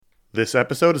This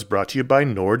episode is brought to you by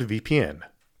NordVPN.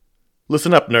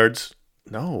 Listen up, nerds.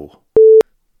 No.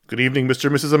 Good evening, Mr.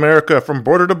 and Mrs. America, from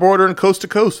border to border and coast to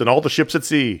coast and all the ships at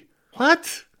sea.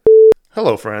 What?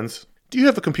 Hello, friends. Do you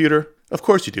have a computer? Of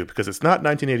course you do, because it's not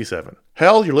 1987.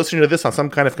 Hell, you're listening to this on some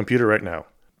kind of computer right now.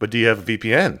 But do you have a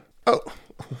VPN? Oh,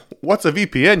 what's a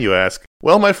VPN, you ask?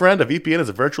 Well, my friend, a VPN is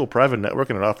a virtual private network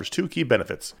and it offers two key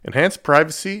benefits: enhanced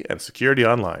privacy and security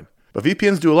online. But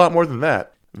VPNs do a lot more than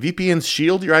that. VPNs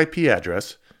shield your IP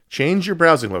address, change your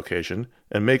browsing location,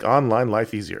 and make online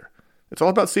life easier. It's all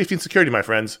about safety and security, my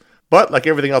friends. But like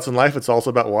everything else in life, it's also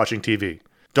about watching TV.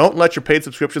 Don't let your paid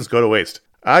subscriptions go to waste.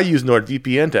 I use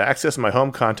NordVPN to access my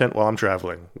home content while I'm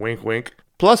traveling. Wink, wink.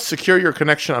 Plus, secure your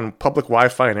connection on public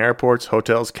Wi-Fi in airports,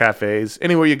 hotels, cafes,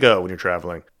 anywhere you go when you're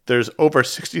traveling. There's over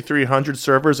 6,300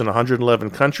 servers in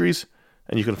 111 countries,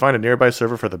 and you can find a nearby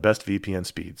server for the best VPN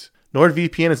speeds.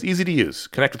 NordVPN is easy to use.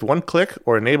 Connect with one click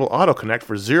or enable auto-connect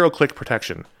for zero-click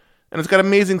protection. And it's got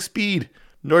amazing speed.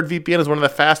 NordVPN is one of the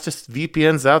fastest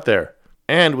VPNs out there.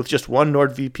 And with just one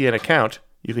NordVPN account,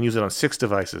 you can use it on 6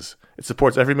 devices. It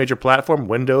supports every major platform: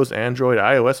 Windows, Android,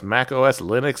 iOS, macOS,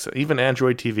 Linux, even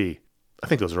Android TV. I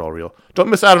think those are all real. Don't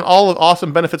miss out on all the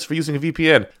awesome benefits for using a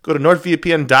VPN. Go to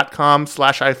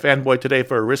nordvpn.com/ifanboy today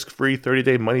for a risk-free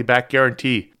 30-day money-back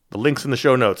guarantee. The link's in the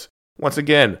show notes. Once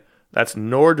again, that's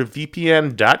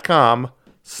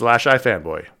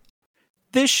nordvpn.com/ifanboy.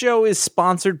 This show is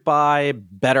sponsored by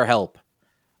BetterHelp.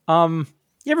 You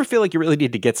ever feel like you really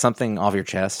need to get something off your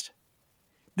chest?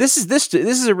 This is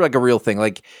like a real thing.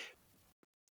 Like,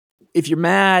 if you're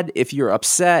mad, if you're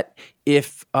upset,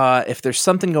 if there's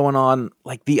something going on,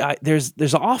 like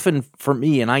there's often for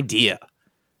me an idea.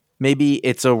 Maybe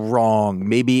it's a wrong,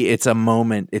 maybe it's a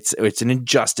moment, it's an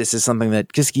injustice, it's something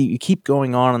that just you keep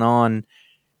going on and on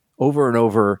over and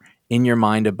over in your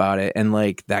mind about it, and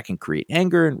like that can create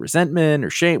anger and resentment or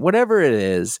shame, whatever it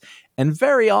is. And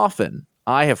very often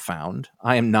I have found,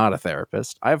 I am not a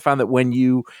therapist, I have found that when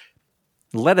you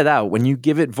let it out, when you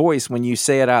give it voice, when you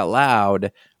say it out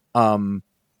loud,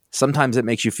 sometimes it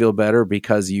makes you feel better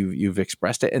because you've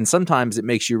expressed it, and sometimes it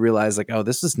makes you realize like, oh,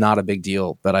 this is not a big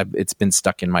deal, but it's been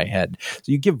stuck in my head.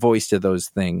 So you give voice to those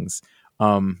things,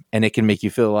 and it can make you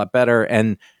feel a lot better.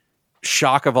 And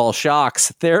shock of all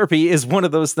shocks, therapy is one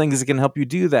of those things that can help you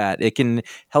do that. It can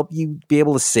help you be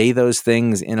able to say those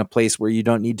things in a place where you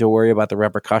don't need to worry about the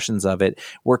repercussions of it,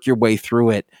 work your way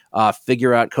through it,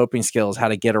 figure out coping skills, how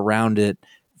to get around it,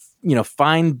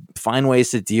 find ways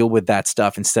to deal with that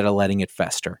stuff instead of letting it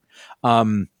fester.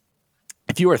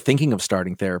 If you are thinking of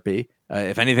starting therapy,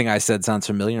 if anything I said sounds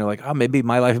familiar, you're like, oh, maybe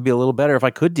my life would be a little better if I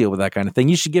could deal with that kind of thing,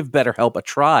 you should give BetterHelp a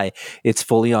try. It's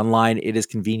fully online. It is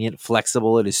convenient,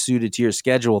 flexible. It is suited to your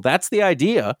schedule. That's the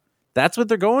idea. That's what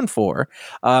they're going for.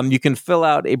 You can fill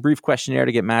out a brief questionnaire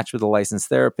to get matched with a licensed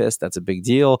therapist. That's a big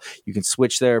deal. You can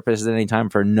switch therapists at any time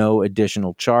for no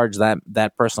additional charge.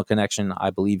 That personal connection, I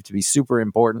believe, to be super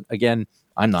important. Again,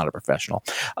 I'm not a professional.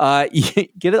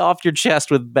 Get it off your chest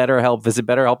with BetterHelp. Visit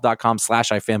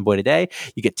BetterHelp.com/ifanboy today.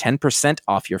 You get 10%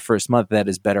 off your first month. That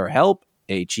is BetterHelp,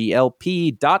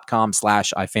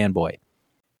 HELP.com/ifanboy.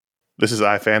 This is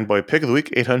iFanboy Pick of the Week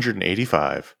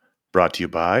 885, brought to you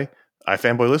by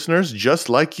iFanboy listeners just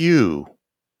like you.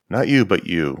 Not you, but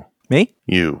you. Me?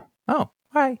 You. Oh,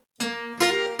 hi.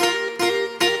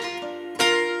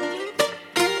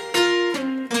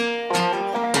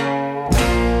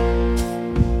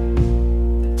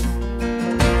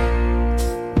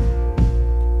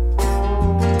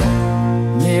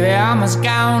 Maybe I'm a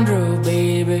scoundrel,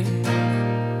 baby.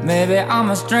 Maybe I'm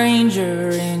a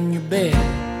stranger in your bed.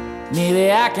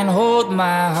 Maybe I can hold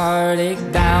my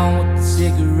heartache down with a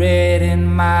cigarette in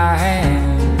my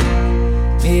hand.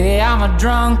 Maybe I'm a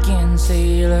drunken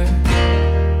sailor.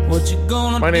 What you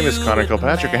gonna My name is do Connor with the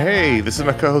Kilpatrick, and man? hey, this is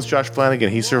my co-host Josh Flanagan.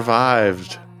 He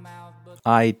survived.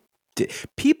 I did.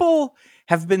 People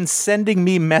have been sending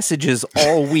me messages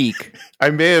all week.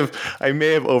 I may have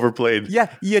overplayed. Yeah,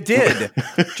 you did.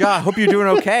 John, I hope you're doing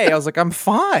okay. I was like, I'm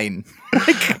fine.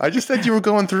 I just said you were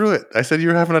going through it. I said you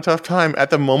were having a tough time at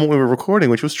the moment we were recording,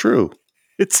 which was true.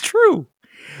 It's true.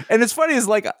 And it's funny, is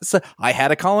like, so I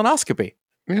had a colonoscopy.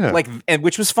 Yeah. And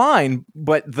which was fine,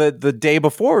 but the day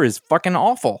before is fucking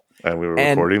awful. And we were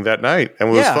recording that night. And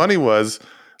what was funny was,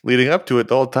 leading up to it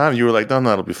the whole time, you were like, no,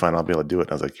 it'll be fine. I'll be able to do it.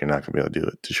 And I was like, you're not going to be able to do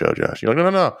it to show, Josh. You're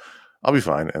like, no, I'll be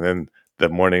fine. And then the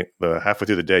morning, halfway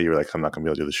through the day, you were like, I'm not going to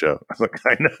be able to do the show. I was like,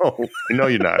 I know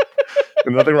you're not.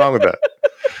 There's nothing wrong with that.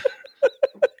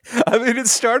 I mean, it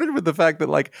started with the fact that,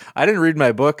 like, I didn't read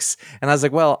my books, and I was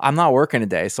like, well, I'm not working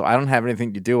today, so I don't have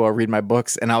anything to do. I'll read my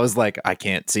books. And I was like, I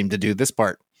can't seem to do this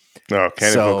part. No,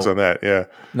 can't focus on that. Yeah.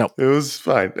 No. It was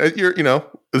fine.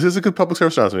 This is a good public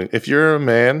service announcement. If you're a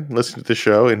man listening to the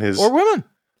show in his or women,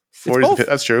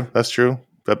 40s, that's true.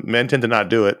 But men tend to not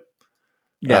do it.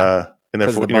 Yeah. In their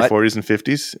 40s and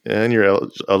 50s, and you're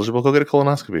eligible, go get a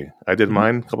colonoscopy. I did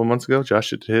mine a couple months ago. Josh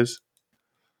did his.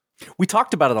 We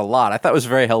talked about it a lot. I thought it was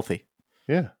very healthy.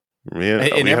 Yeah. We had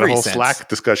a whole sense. Slack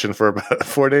discussion for about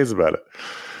 4 days about it.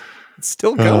 It's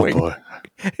still going. Oh, boy.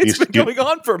 It's been going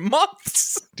on for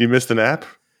months. Do you miss the nap?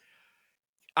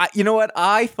 You know what?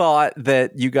 I thought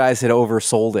that you guys had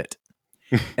oversold it.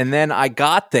 And then I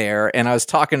got there and I was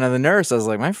talking to the nurse. I was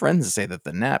like, my friends say that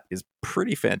the nap is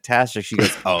pretty fantastic. She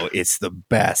goes, oh, it's the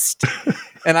best.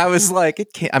 And I was like,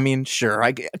 it can't, I mean, sure.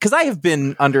 Because I have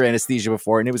been under anesthesia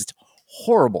before and it was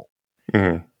horrible,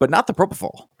 but not the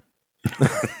propofol.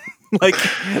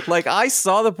 like I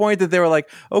saw the point that they were like,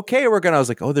 okay, I was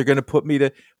like, oh, they're going to put me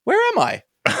to, where am I?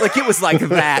 Like, it was like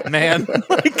that, man.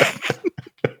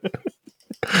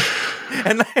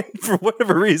 And for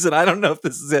whatever reason, I don't know if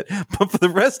this is it, but for the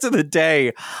rest of the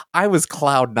day, I was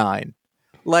cloud nine.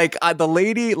 Like the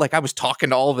lady, like I was talking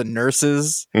to all the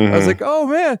nurses. I was like, oh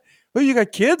man, well, you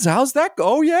got kids? How's that go?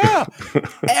 Oh yeah.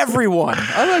 Everyone.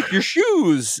 I like your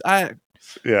shoes. I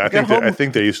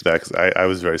think they're used to that because I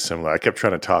was very similar. I kept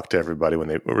trying to talk to everybody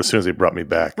as soon as they brought me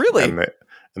back. Really?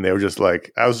 And they were just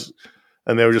like,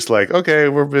 they were just like, okay,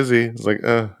 we're busy. It's like,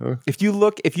 If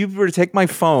you were to take my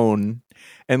phone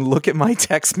and look at my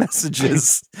text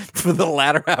messages for the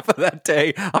latter half of that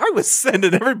day, I was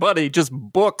sending everybody just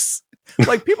books,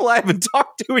 like people I haven't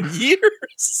talked to in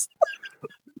years.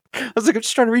 I was like, I'm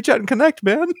just trying to reach out and connect,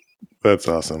 man. That's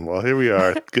awesome. Well, here we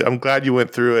are. I'm glad you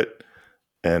went through it,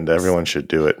 and everyone should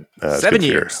do it. 7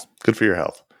 years. Good for your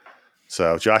health.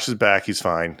 So Josh is back. He's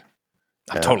fine.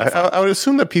 Totally fine. I would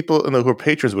assume that people who are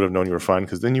patrons would have known you were fine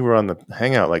because then you were on the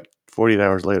Hangout like 48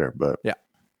 hours later. But yeah.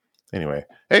 Anyway,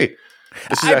 hey.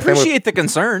 I appreciate the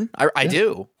concern. I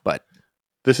do, but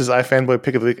this is iFanboy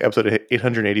Pick of the Week, episode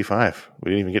 885.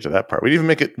 We didn't even get to that part. We didn't even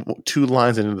make it 2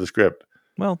 lines into the script.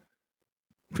 Well,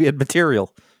 we had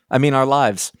material. I mean, our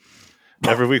lives.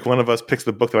 Every week, one of us picks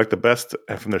the book they like the best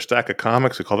from their stack of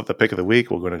comics. We call it the Pick of the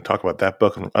Week. We're going to talk about that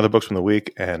book and other books from the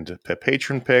week and a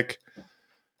patron pick.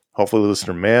 Hopefully,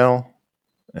 listener mail.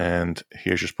 And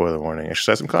here's your spoiler warning.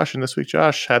 Exercise some caution this week.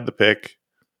 Josh had the pick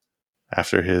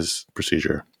after his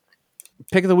procedure.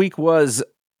 Pick of the week was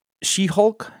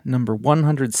She-Hulk number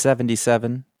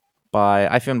 177 by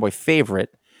iFanboy favorite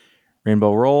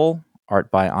Rainbow Roll, art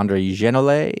by Andre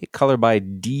Genolet, color by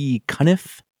D.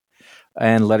 Cuniff,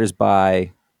 and letters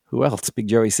by who else? Big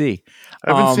Joey C.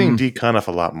 I've been seeing D. Cuniff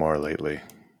a lot more lately.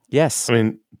 Yes, I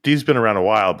mean D's been around a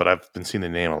while, but I've been seeing the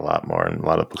name a lot more, and a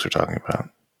lot of books are talking about.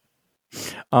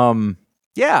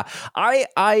 Yeah,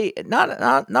 I not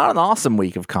an awesome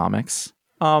week of comics.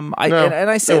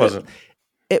 I said it wasn't.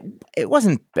 It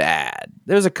wasn't bad.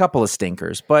 There was a couple of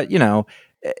stinkers, but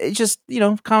it just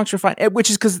comics were fine. Which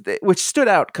stood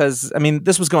out because I mean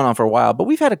this was going on for a while, but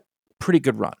we've had a pretty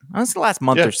good run. Honestly, the last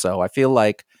month or so, I feel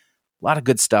like a lot of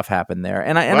good stuff happened there.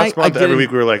 And last month, every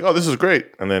week we were like, "Oh, this is great,"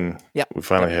 and then we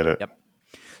finally hit it. Yep.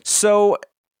 So,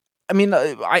 I mean,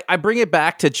 I bring it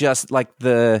back to just like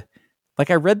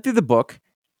I read through the book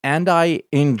and I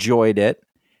enjoyed it.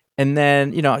 And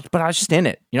then, but I was just in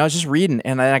it. I was just reading,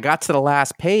 and then I got to the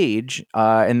last page,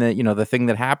 and the thing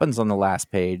that happens on the last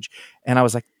page, and I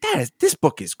was like, this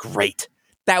book is great.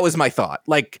 That was my thought.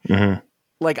 Like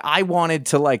I wanted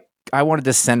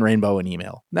to send Rainbow an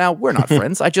email. Now we're not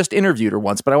friends. I just interviewed her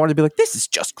once, but I wanted to be like, this is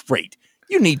just great.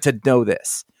 You need to know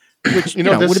this, which would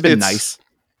have been nice.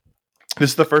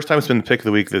 This is the first time it's been the pick of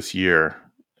the week this year,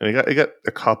 and it got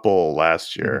a couple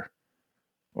last year,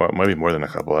 or maybe more than a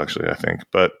couple actually. I think,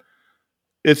 but.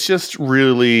 It's just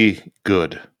really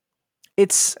good. And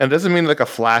it doesn't mean like a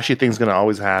flashy thing's going to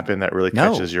always happen that really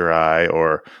catches your eye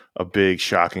or a big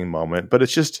shocking moment, but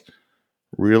it's just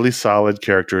really solid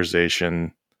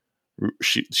characterization.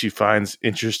 She finds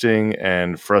interesting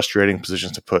and frustrating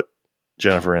positions to put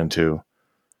Jennifer into.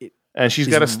 And she's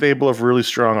got a stable of really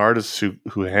strong artists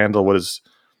who handle what is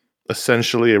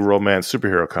essentially a romance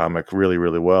superhero comic really,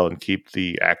 really well and keep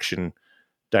the action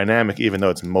dynamic, even though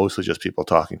it's mostly just people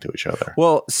talking to each other.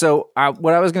 Well, so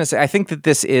what I was going to say, I think that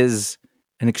this is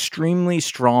an extremely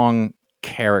strong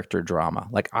character drama.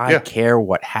 Like I care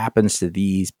what happens to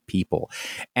these people.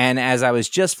 And as I was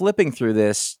just flipping through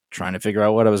this, trying to figure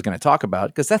out what I was going to talk about,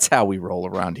 because that's how we roll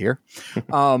around here.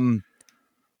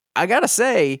 I got to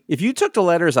say, if you took the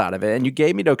letters out of it and you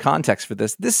gave me no context for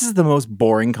this is the most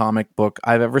boring comic book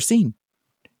I've ever seen.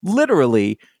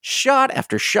 Literally shot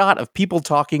after shot of people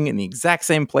talking in the exact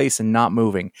same place and not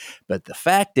moving. But the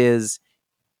fact is,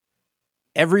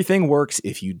 everything works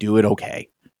if you do it okay.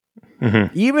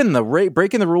 Mm-hmm. Even the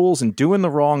breaking the rules and doing the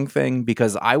wrong thing,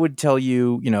 because I would tell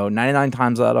you, 99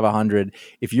 times out of 100,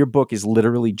 if your book is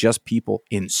literally just people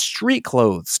in street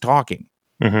clothes talking,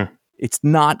 Mm-hmm. it's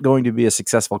not going to be a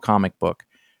successful comic book.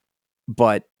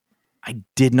 But I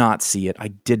did not see it. I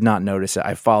did not notice it.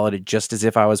 I followed it just as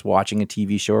if I was watching a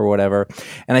TV show or whatever.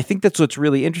 And I think that's what's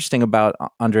really interesting about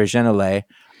André Genoulet,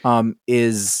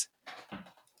 is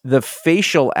the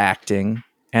facial acting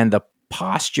and the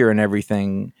posture and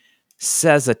everything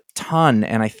says a ton.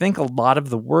 And I think a lot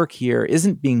of the work here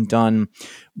isn't being done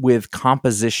with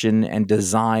composition and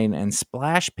design and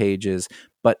splash pages,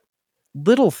 but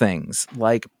little things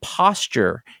like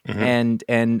posture and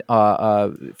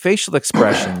facial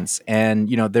expressions, and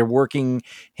they're working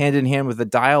hand in hand with the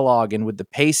dialogue and with the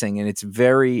pacing, and it's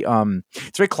very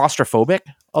claustrophobic.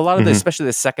 A lot of this, especially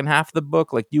the second half of the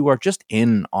book, like you are just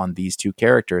in on these two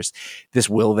characters, this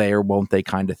will they or won't they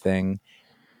kind of thing.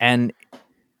 And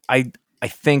I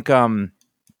think I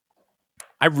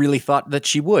really thought that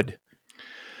she would.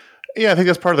 Yeah, I think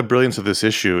that's part of the brilliance of this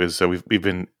issue is that we've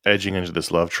been edging into this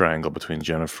love triangle between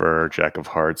Jennifer, Jack of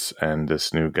Hearts, and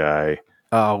this new guy.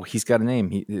 Oh, he's got a name.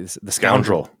 He is the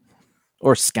Scoundrel.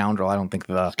 Or Scoundrel. I don't think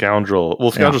the Scoundrel.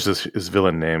 Well, Scoundrel's his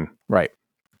villain name. Right.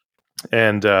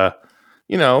 And, when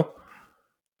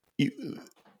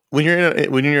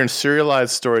you're in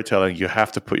serialized storytelling, you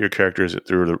have to put your characters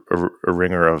through a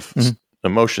ringer of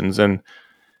emotions. And,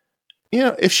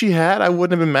 if she had, I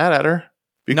wouldn't have been mad at her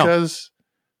because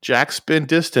Jack's been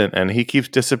distant and he keeps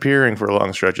disappearing for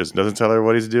long stretches and doesn't tell her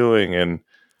what he's doing. And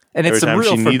it's every time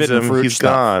real she needs him, he's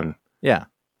gone. Yeah.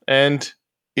 And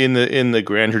in the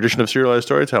grand tradition of serialized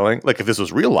storytelling, like if this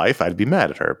was real life, I'd be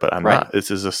mad at her, but I'm not. This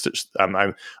is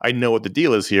I know what the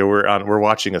deal is here. We're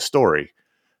watching a story.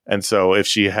 And so if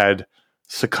she had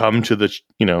succumbed to the,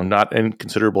 not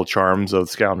inconsiderable charms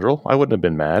of Scoundrel, I wouldn't have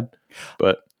been mad,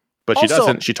 but she also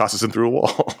doesn't. She tosses him through a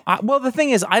wall. Well, the thing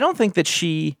is, I don't think that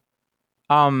she,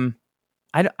 I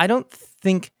don't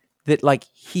think that like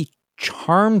he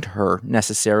charmed her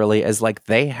necessarily as like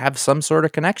they have some sort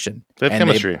of connection. They have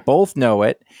chemistry. They both know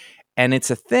it, and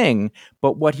it's a thing.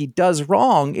 But what he does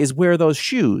wrong is wear those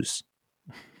shoes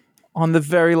on the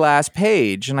very last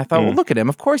page. And I thought, well, look at him.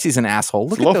 Of course he's an asshole.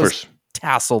 Look at those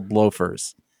tasseled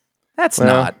loafers. That's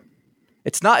not.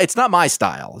 It's not my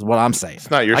style, is what I'm saying.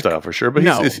 It's not your style for sure. But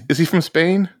is he from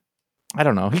Spain? I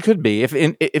don't know. He could be.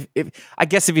 If I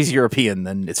guess if he's European,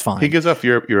 then it's fine. He gives off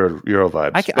Euro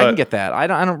vibes. I can get that. I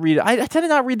don't read. I tend to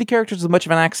not read the characters with much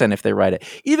of an accent if they write it.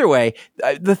 Either way,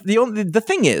 the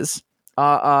thing is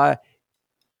that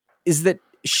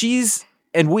she's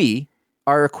and we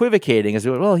are equivocating as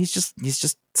well. He's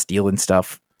just stealing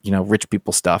stuff, rich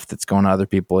people stuff that's going to other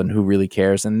people, and who really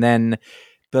cares? And then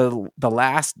the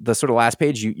sort of last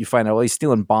page, you find out, well, he's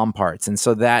stealing bomb parts, and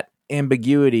so that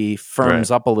ambiguity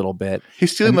firms up a little bit.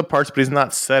 He's stealing the parts, but he's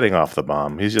not setting off the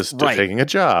bomb. He's just taking a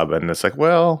job, and it's like,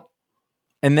 well.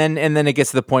 And then it gets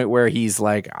to the point where he's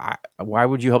like, why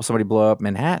would you help somebody blow up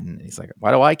Manhattan? And he's like,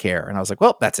 why do I care? And I was like,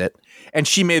 well, that's it. And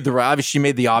she made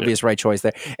the obvious right choice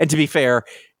there. And to be fair,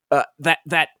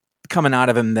 that coming out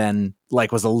of him then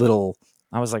like was a little.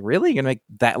 I was like, really? You're gonna make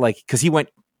that like, because he went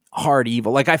hard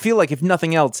evil. Like I feel like if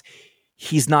nothing else,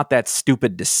 he's not that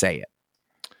stupid to say it.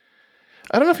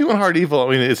 I don't know if he went hard evil. I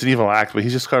mean, it's an evil act, but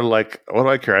he's just kind of like, what do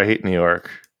I care? I hate New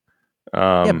York.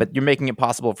 Yeah, but you're making it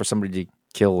possible for somebody to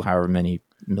kill however many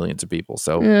millions of people.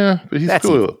 So yeah, but he's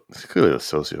clearly a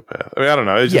sociopath. I mean, I don't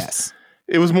know. It's just,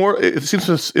 it was more. It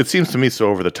seems to me so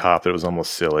over the top that it was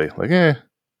almost silly. Like, I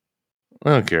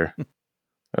don't care.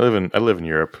 I live in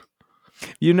Europe.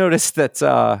 You notice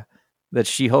that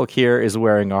She-Hulk here is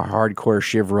wearing a hardcore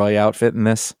Shiv Roy outfit in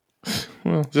this.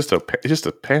 Well, just a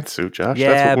pantsuit, Josh. Yeah,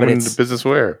 that's what women in the business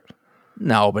wear.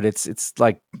 No, but it's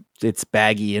like it's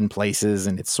baggy in places,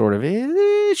 and it's sort of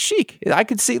chic. I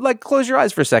could see, like, close your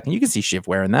eyes for a second. You can see Shiv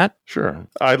wearing that. Sure.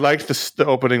 I liked the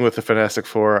opening with the Fantastic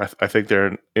Four. I think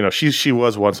they're, she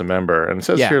was once a member, and it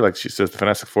says here, like she says, the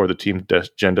Fantastic Four, the team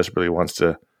Jen desperately wants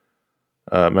to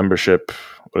membership.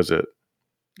 What is it?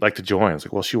 Like to join. It's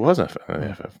like, well, she wasn't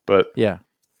an FF, but yeah.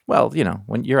 Well,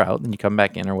 when you're out and you come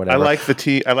back in or whatever. I like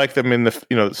I like them in the,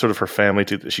 sort of her family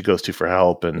too, that she goes to for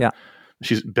help. And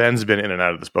Ben's been in and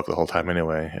out of this book the whole time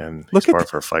anyway. And he's part of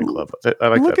her fight club. I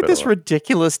like look at this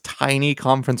ridiculous tiny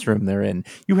conference room they're in.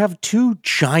 You have two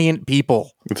giant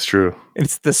people. It's true.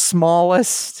 It's the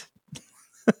smallest.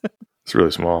 It's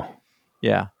really small.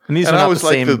 Yeah. And I always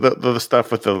like the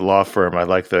stuff with the law firm. I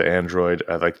like the android.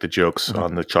 I like the jokes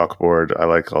on the chalkboard. I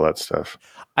like all that stuff.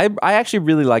 I actually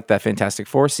really like that Fantastic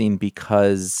Four scene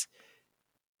because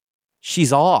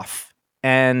she's off.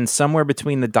 and somewhere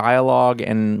between the dialogue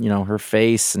and her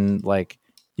face and like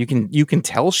you can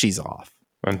tell she's off.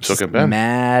 And She's so can Ben.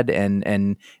 mad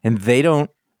and they don't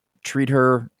treat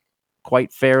her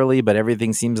quite fairly, but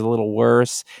everything seems a little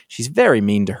worse. She's very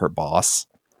mean to her boss.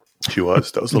 She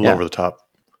was. That was a little over the top.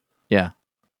 Yeah.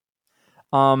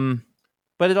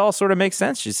 But it all sort of makes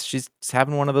sense. She's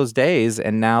having one of those days,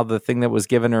 and now the thing that was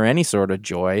giving her any sort of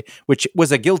joy, which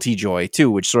was a guilty joy too,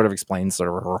 which sort of explains sort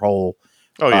of her whole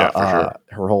For sure.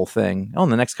 her whole thing. On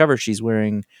the next cover, she's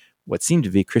wearing what seemed to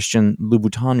be Christian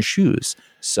Louboutin shoes.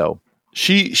 So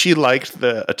she liked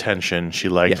the attention. She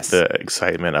liked the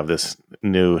excitement of this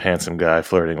new handsome guy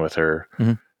flirting with her.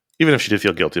 Mm-hmm. Even if she did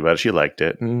feel guilty about it, she liked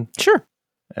it. And, sure.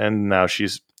 And now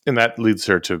and that leads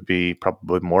her to be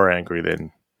probably more angry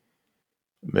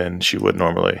than she would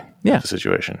normally in the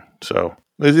situation. So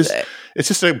it's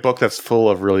just a book that's full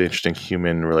of really interesting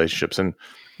human relationships. And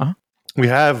we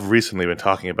have recently been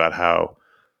talking about how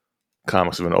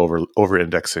comics have been over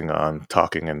indexing on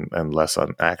talking and less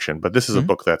on action. But this is a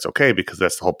book that's okay because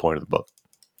that's the whole point of the book.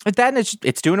 That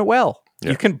it's doing it well.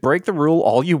 Yeah. You can break the rule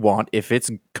all you want if it's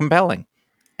compelling.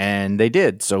 And they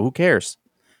did. So who cares?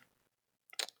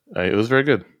 It was very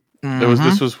good.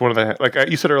 This was one of the, like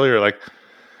you said earlier, like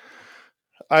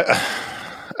I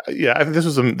think this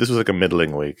was like a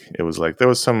middling week. It was like there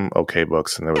was some okay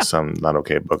books and there was some not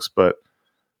okay books, but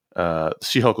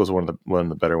She-Hulk was one of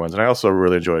the better ones, and I also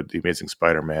really enjoyed The Amazing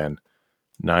Spider-Man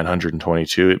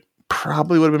 922. It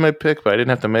probably would have been my pick, but I didn't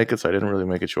have to make it, so I didn't really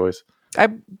make a choice.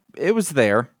 It was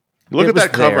there. Look at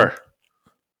that cover.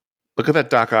 Look at that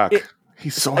Doc Ock.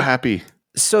 He's so happy.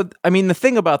 So, I mean, the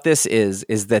thing about this is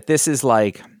that this is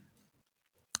like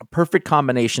a perfect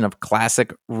combination of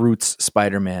classic roots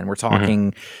Spider-Man. We're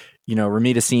talking,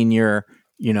 Romita Sr.,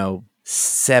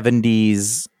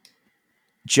 70s,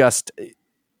 just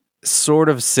sort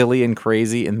of silly and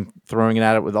crazy and throwing it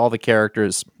at it with all the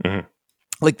characters. Mm-hmm.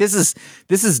 Like this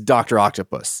is Dr.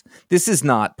 Octopus. This is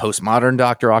not postmodern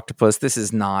Dr. Octopus. This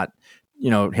is not,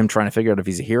 him trying to figure out if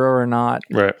he's a hero or not.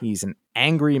 Right. He's an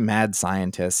angry, mad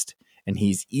scientist, and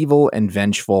he's evil and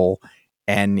vengeful,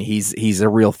 and he's a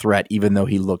real threat, even though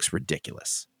he looks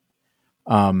ridiculous.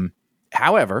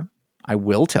 However, I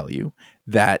will tell you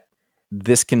that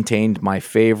this contained my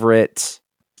favorite,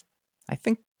 I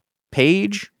think,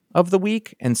 page of the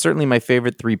week, and certainly my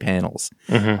favorite 3 panels.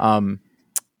 Mm-hmm.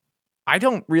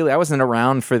 I wasn't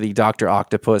around for the Dr.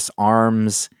 Octopus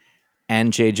Arms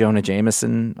and J. Jonah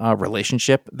Jameson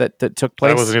relationship that took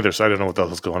place. I wasn't either, so I didn't know what the hell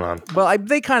was going on. Well,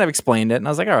 they kind of explained it, and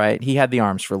I was like, all right, he had the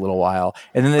arms for a little while,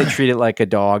 and then they treated it like a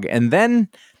dog, and then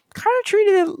kind of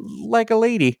treated it like a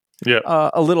lady. Yeah,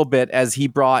 a little bit, as he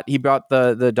brought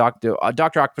the Dr.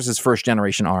 Octopus's first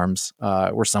generation arms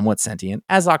were somewhat sentient,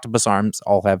 as octopus arms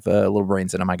all have little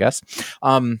brains in them, I guess.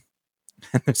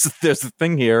 There's the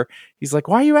thing here. He's like,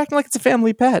 "Why are you acting like it's a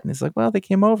family pet?" And he's like, "Well, they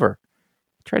came over.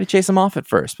 I tried to chase them off at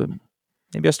first, but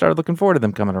maybe I started looking forward to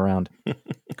them coming around,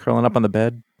 curling up on the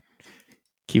bed,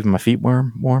 keeping my feet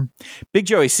warm." Big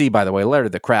Joey C, by the way,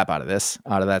 lettered the crap out of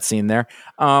that scene there.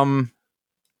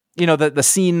 The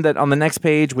scene that on the next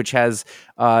page, which has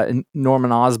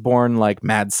Norman Osborn like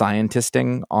mad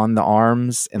scientisting on the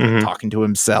arms and like, talking to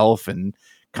himself and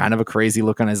kind of a crazy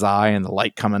look on his eye and the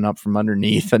light coming up from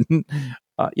underneath. And,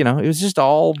 it was just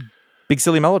all big,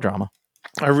 silly melodrama.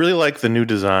 I really like the new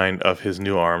design of his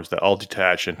new arms that all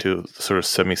detach into sort of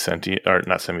semi-sentient, or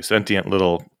not semi-sentient,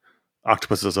 little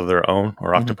octopuses of their own,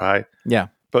 or octopi. Yeah.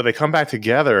 But they come back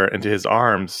together into his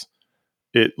arms.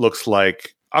 It looks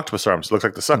like octopus arms. It looks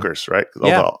like the suckers, right?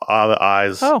 All the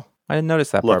eyes. Oh, I didn't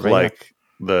notice that look part. Like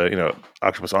the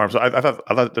octopus arms. So I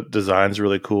thought the design's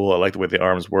really cool. I like the way the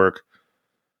arms work.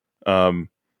 I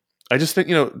just think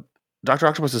Dr.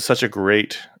 Octopus is such a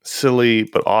great, silly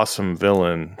but awesome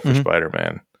villain for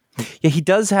Spider-Man. Yeah, he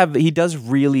does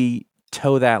really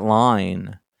toe that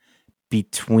line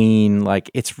between like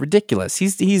it's ridiculous.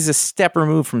 He's a step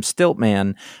removed from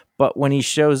Stiltman, but when he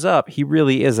shows up, he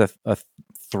really is a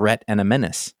threat and a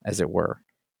menace, as it were.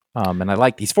 And I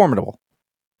like he's formidable.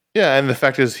 Yeah, and the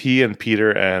fact is he and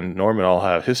Peter and Norman all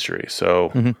have history.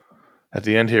 So at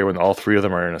the end here, when all 3 of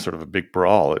them are in a sort of a big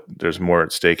brawl, there's more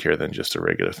at stake here than just a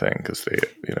regular thing because they,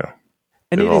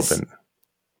 and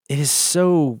it is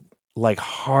so like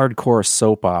hardcore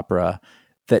soap opera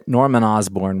that Norman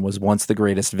Osborn was once the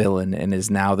greatest villain and is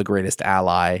now the greatest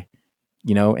ally,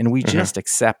 and we just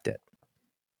accept it.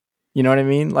 You know what I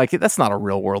mean? Like that's not a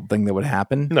real world thing that would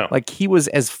happen. No. Like he was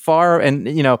as far and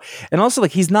and also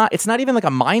like it's not even like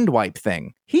a mind wipe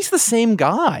thing. He's the same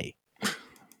guy.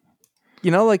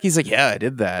 Like he's like, yeah, I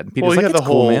did that. And Peter's he like, had it's the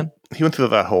cool, whole man. he went through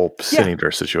that whole Sin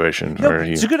Eater situation No, where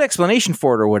it's a good explanation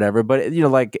for it or whatever, but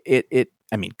like it.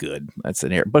 I mean, good. That's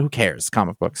an error, but who cares?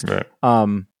 Comic books. Right.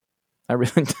 I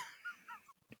really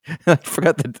I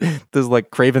forgot that there's like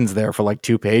Craven's there for like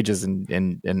 2 pages,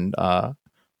 and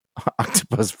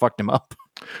Octopus fucked him up.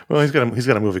 Well, he's got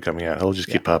a movie coming out. He'll just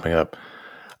keep popping up.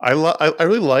 I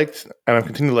really liked, and I'm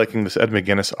continuing liking this Ed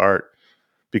McGuinness art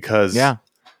because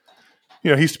he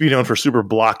used to be known for super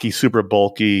blocky, super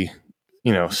bulky,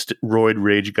 roid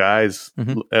rage guys,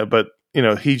 but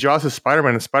he draws his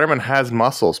Spider-Man, and Spider-Man has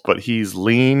muscles, but he's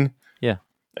lean. Yeah.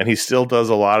 And he still does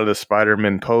a lot of the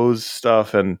Spider-Man pose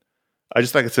stuff. And I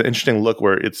just think it's an interesting look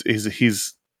where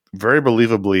he's very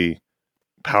believably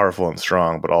powerful and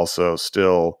strong, but also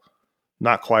still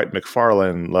not quite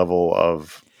McFarlane level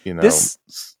of,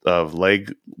 of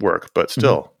leg work, but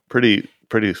still pretty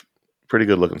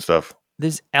good looking stuff.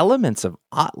 There's elements of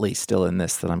Otley still in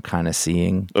this that I'm kind of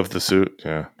seeing. Of the suit,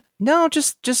 yeah. No,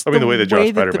 just. I mean, the way they draw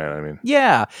Spider-Man.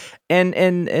 Yeah, and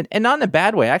not in a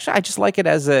bad way. Actually, I just like it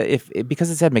as because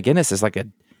it's Ed McGuinness.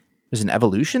 There's an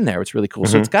evolution there. It's really cool.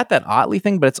 So it's got that Otley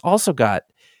thing, but it's also got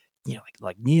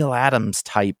like Neil Adams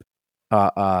type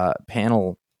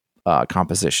panel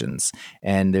compositions,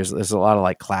 and there's a lot of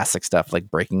like classic stuff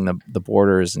like breaking the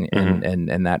borders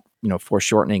and that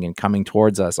foreshortening and coming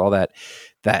towards us, all that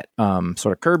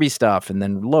sort of Kirby stuff, and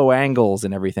then low angles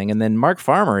and everything. And then Mark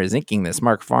Farmer is inking this.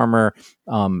 Mark Farmer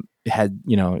had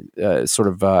sort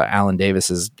of Alan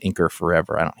Davis's inker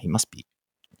forever. He must be.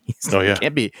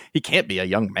 He can't be a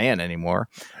young man anymore.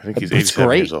 I think he's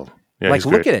 87 years old. Yeah, like,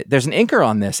 look at it. There's an inker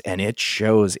on this, and it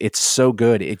shows. It's so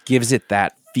good. It gives it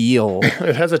that feel.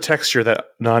 It has a texture that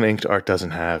non-inked art doesn't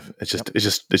have. It's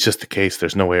just the case.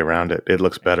 There's no way around it. It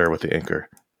looks better with the inker.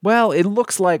 Well, it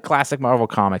looks like classic Marvel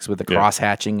comics with the cross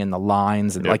hatching and the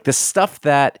lines and like the stuff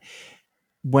that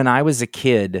when I was a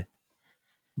kid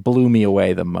blew me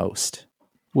away the most.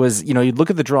 Was, you'd look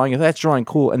at the drawing, that's drawing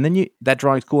cool, and then that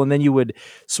drawing's cool, and then you would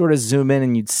sort of zoom in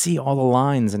and you'd see all the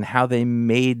lines and how they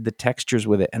made the textures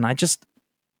with it. And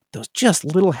those just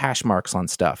little hash marks on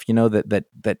stuff,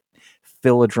 that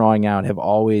fill a drawing out have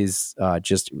always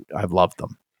I've loved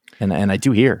them. And I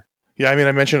do here. Yeah, I mean,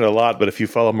 I mentioned it a lot, but if you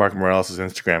follow Mark Morales'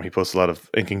 Instagram, he posts a lot of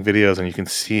inking videos, and you can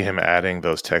see him adding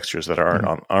those textures that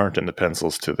aren't in the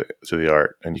pencils to the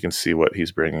art, and you can see what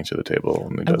he's bringing to the table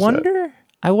when he does that.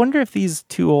 I wonder if these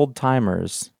two old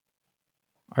timers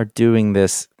are doing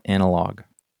this analog.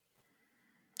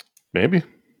 Maybe.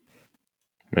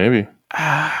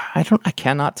 I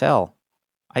cannot tell.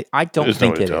 I don't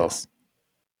think it is.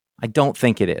 I don't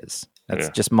think it is. That's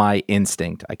just my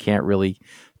instinct. I can't really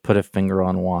put a finger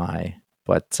on why.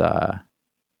 But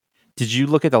did you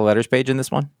look at the letters page in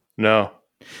this one? No.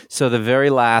 So the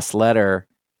very last letter,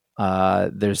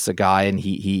 there's a guy, and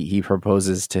he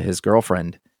proposes to his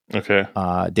girlfriend. Okay.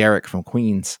 Derek from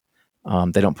Queens.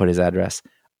 They don't put his address.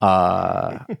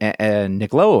 And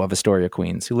Nick Lowe of Astoria,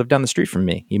 Queens, who lived down the street from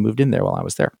me. He moved in there while I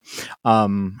was there. I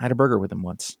had a burger with him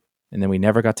once, and then we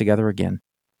never got together again.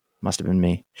 Must have been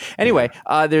me. Anyway,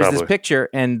 there's this picture,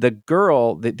 and the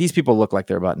girl, these people look like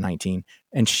they're about 19,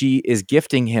 and she is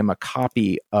gifting him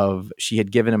she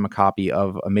had given him a copy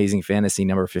of Amazing Fantasy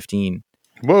number 15.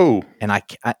 Whoa. And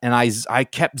I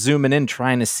kept zooming in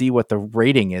trying to see what the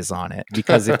rating is on it,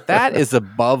 because if that is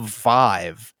above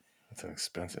 5, that's an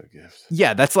expensive gift.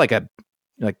 Yeah, that's like at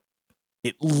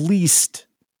least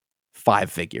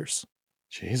 5 figures.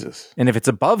 Jesus. And if it's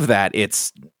above that,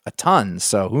 it's a ton.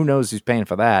 So who knows who's paying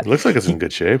for that? It looks like it's in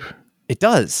good shape. It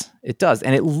does.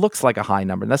 And it looks like a high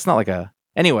number. And that's not like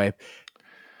anyway.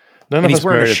 None of he's us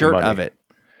wearing a married shirt the money. of it.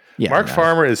 Yeah. Mark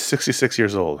Farmer is 66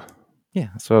 years old. Yeah,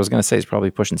 that's what I was going to say. He's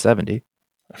probably pushing 70.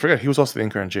 I forgot he was also the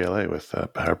inker on JLA with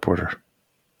Howard Porter.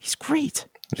 He's great.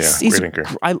 Yeah, he's great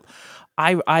inker.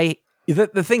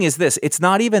 The thing is this. It's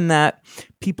not even that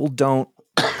people don't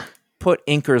put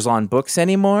inkers on books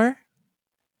anymore,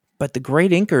 but the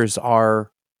great inkers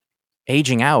are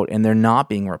aging out and they're not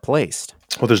being replaced.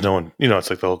 Well, there's no one. It's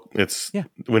like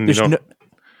when there's you don't.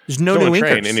 There's no new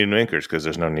train inkers. Any new inkers because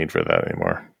there's no need for that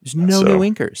anymore. There's no new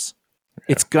inkers.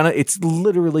 It's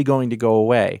literally going to go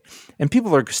away. And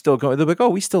people are still going, they're like, oh,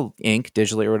 we still ink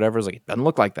digitally or whatever. It's like, it doesn't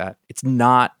look like that. It's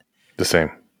not the same.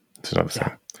 It's not the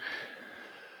same.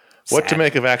 What to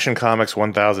make of Action Comics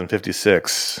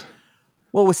 1056?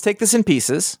 Well, let's take this in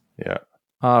pieces.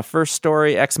 Yeah. First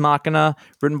story, Ex Machina,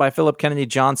 written by Philip Kennedy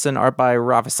Johnson, art by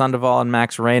Rafa Sandoval and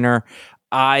Max Rainer.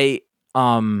 I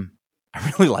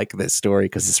really like this story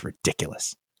because it's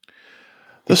ridiculous.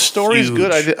 The story's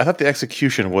good. I thought the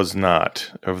execution was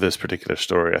not of this particular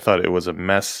story. I thought it was a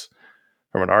mess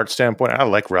from an art standpoint. I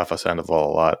like Rafa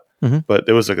Sandoval a lot. But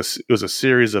it was like it was a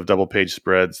series of double page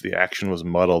spreads. The action was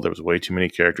muddled. There was way too many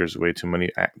characters, way too many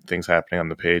things happening on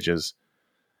the pages.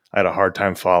 I had a hard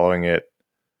time following it.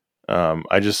 There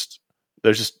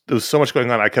was so much going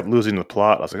on. I kept losing the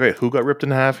plot. I was like, wait, who got ripped in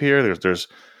half here? There's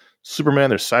Superman.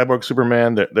 There's Cyborg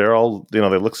Superman. They're all, they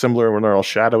look similar when they're all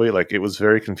shadowy. Like, it was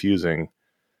very confusing.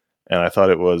 And I thought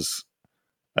it was,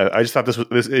 I just thought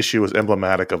this issue was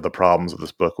emblematic of the problems of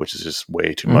this book, which is just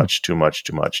way too much, too much.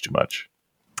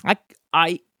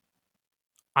 I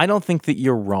don't think that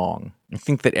you're wrong. I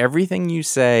think that everything you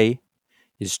say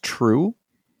is true,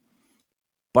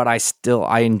 but I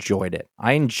enjoyed it.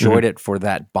 I enjoyed it for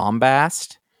that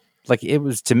bombast. Like, it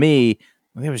was, to me,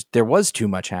 there was too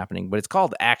much happening, but it's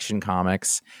called Action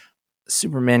Comics.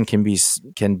 Superman can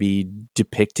be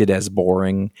depicted as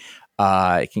boring.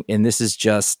 And this is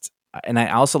just, and I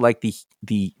also like this,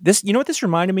 you know what this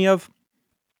reminded me of?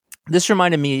 This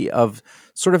reminded me of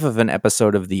sort of an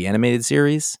episode of the animated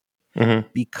series,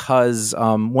 because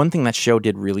one thing that show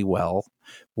did really well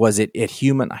was it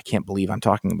I can't believe I'm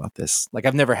talking about this. Like,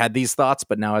 I've never had these thoughts,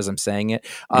 but now as I'm saying it,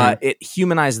 it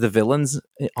humanized the villains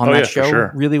on that show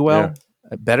really well,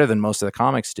 better than most of the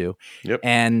comics do. Yep.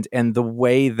 And the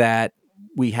way that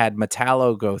we had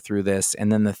Metallo go through this,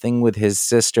 and then the thing with his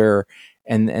sister,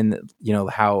 and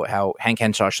how Hank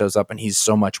Henshaw shows up and he's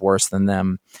so much worse than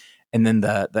them. And then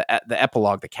the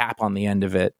epilogue, the cap on the end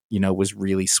of it, was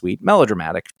really sweet,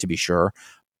 melodramatic to be sure,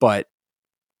 but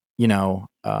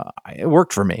it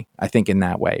worked for me. I think in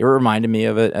that way, it reminded me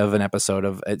of an episode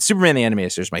of Superman the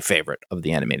Animated Series. My favorite of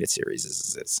the animated series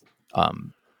is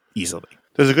easily.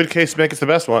 There's a good case to make it's the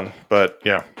best one, but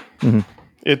yeah,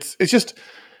 it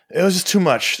was just too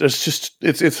much.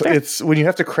 It's when you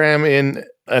have to cram in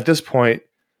at this point.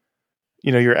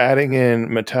 You're adding in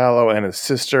Metallo and his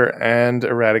sister and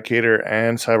Eradicator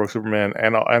and Cyborg Superman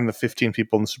and the 15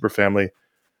 people in the Super Family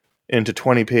into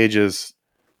 20 pages.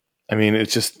 I mean,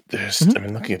 it's just,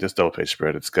 looking at this double page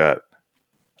spread, it's got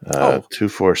 2,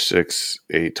 4, 6,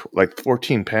 8, like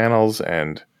 14 panels,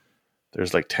 and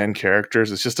there's like 10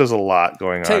 characters. It just does a lot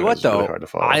going on. Tell you what, though, really hard to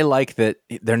follow. I like that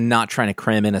they're not trying to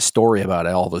cram in a story about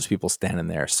all those people standing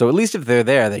there. So at least if they're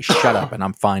there, they shut up, and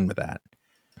I'm fine with that.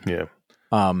 Yeah.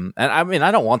 And I mean,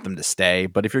 I don't want them to stay,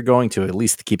 but if you're going to, at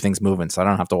least keep things moving, so I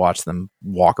don't have to watch them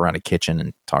walk around a kitchen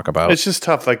and talk about. It's just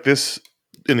tough. Like this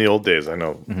in the old days. I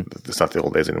know it's not the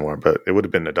old days anymore, but it would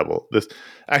have been this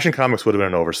Action Comics would have been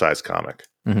an oversized comic,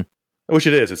 which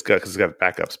it is. It's got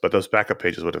backups, but those backup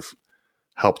pages would have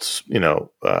helped,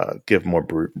 give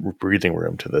more breathing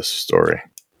room to this story,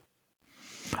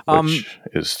 which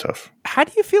is tough. How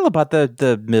do you feel about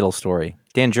the middle story?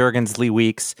 Dan Jurgens, Lee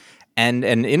Weeks. And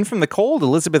in from the cold,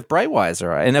 Elizabeth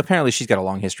Breitweiser, and apparently she's got a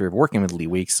long history of working with Lee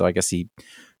Weeks, so I guess he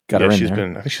got her in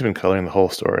there. I think she's been coloring the whole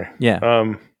story. Yeah.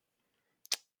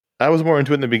 I was more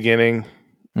into it in the beginning.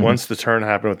 Once the turn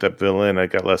happened with that villain, I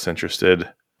got less interested.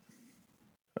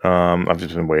 I've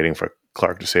just been waiting for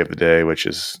Clark to save the day, which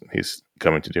he's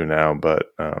coming to do now. But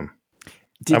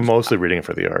I'm mostly reading it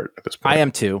for the art at this point. I am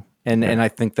too, and I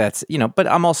think that's But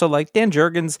I'm also like Dan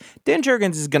Jurgens. Dan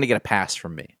Jurgens is going to get a pass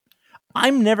from me.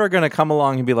 I'm never going to come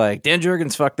along and be like, Dan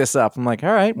Jurgens fucked this up. I'm like,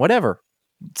 all right, whatever.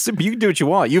 You can do what you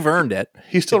want. You've earned it.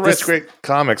 He still writes great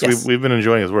comics. Yes. We've been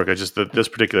enjoying his work. I just this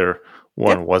particular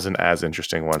one wasn't as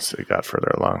interesting once it got further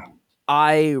along.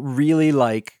 I really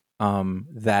like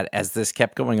that as this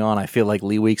kept going on, I feel like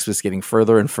Lee Weeks was getting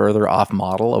further and further off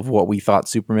model of what we thought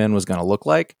Superman was going to look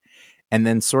like. And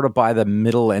then sort of by the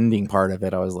middle ending part of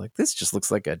it, I was like, this just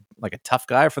looks like a tough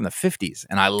guy from the 50s.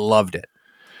 And I loved it.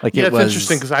 Like, it's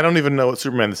interesting because I don't even know what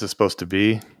Superman this is supposed to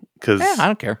be. I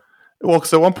don't care. Well,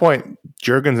 because at one point,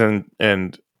 Jurgens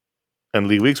and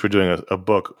Lee Weeks were doing a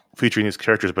book featuring these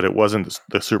characters, but it wasn't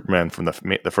the Superman from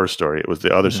the first story. It was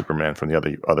the other Superman from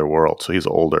the other world. So he's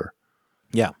older.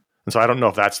 Yeah. And so I don't know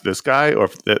if that's this guy or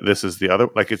if this is the other.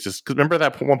 Like, it's just because remember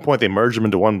that at one point they merged them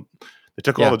into one. They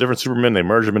took all the different Supermen, they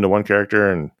merged them into one character,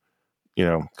 and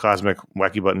Cosmic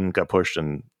Wacky Button got pushed,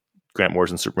 and Grant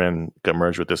Morrison Superman got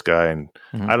merged with this guy, and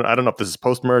I don't know if this is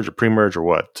post-merge or pre-merge or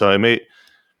what. So maybe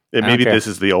this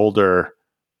is the older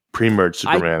pre-merge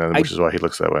Superman, which is why he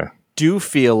looks that way. Do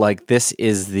feel like this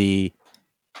is the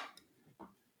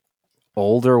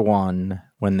older one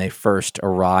when they first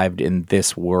arrived in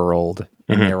this world,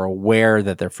 and they're aware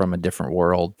that they're from a different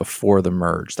world before the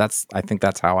merge. I think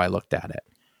that's how I looked at it.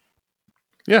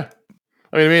 Yeah,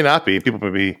 I mean, it may not be. People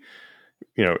may be,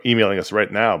 emailing us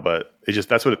right now, but it just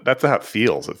that's how it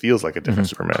feels. It feels like a different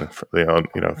Superman,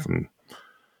 from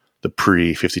the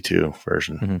pre-52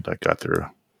 version that got through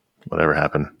whatever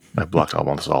happened. I blocked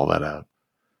almost all that out.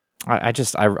 At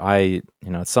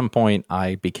some point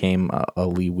I became a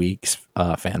Lee Weeks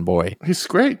fanboy. He's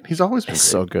great. He's always been He's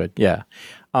so good. Yeah.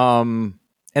 And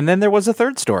then there was a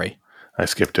third story. I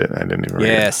skipped it. I didn't even read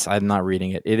it. Yes, I'm not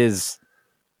reading it. It is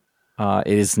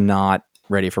not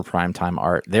ready for primetime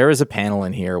art. There is a panel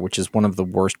in here, which is one of the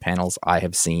worst panels I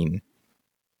have seen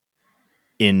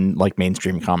in like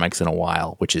mainstream comics in a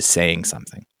while, which is saying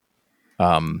something.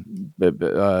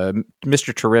 Mr.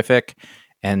 Terrific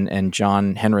and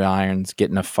John Henry Irons get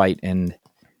in a fight, and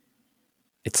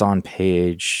it's on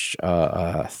page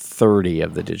 30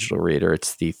 of the digital reader.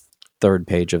 It's the third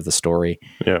page of the story.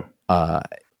 Yeah.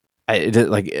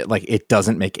 It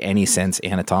doesn't make any sense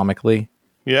anatomically.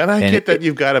 Yeah, and I get that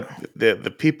you've got to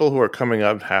the people who are coming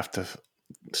up have to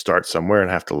start somewhere and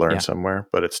have to learn somewhere,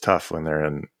 but it's tough when they're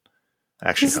in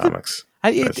action comics.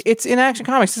 It's in action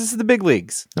comics. This is the big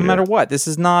leagues, no matter what. This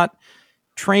is not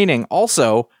training.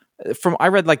 Also, I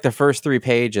read like the first 3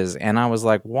 pages, and I was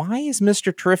like, why is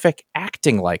Mr. Terrific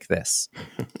acting like this?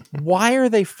 Why are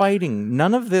they fighting?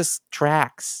 None of this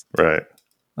tracks. Right.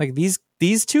 Like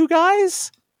these two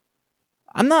guys?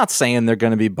 I'm not saying they're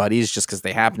going to be buddies just because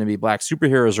they happen to be black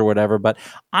superheroes or whatever, but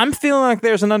I'm feeling like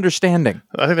there's an understanding.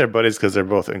 I think they're buddies because they're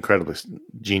both incredibly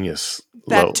genius.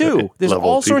 That too. There's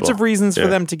all sorts of reasons for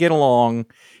them to get along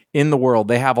in the world.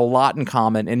 They have a lot in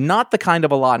common, and not the kind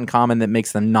of a lot in common that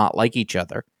makes them not like each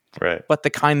other. Right. But the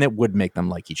kind that would make them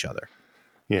like each other.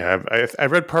 Yeah, I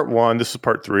read part 1. This is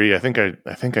part 3. I think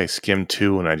I skimmed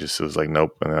 2, and I just was like,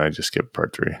 nope, and then I just skipped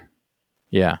part 3.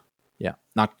 Yeah.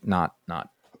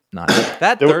 Not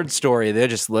that third story.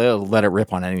 They'll let it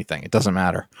rip on anything. It doesn't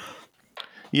matter.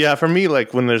 Yeah, for me,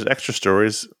 like when there's extra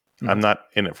stories, I'm not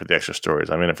in it for the extra stories.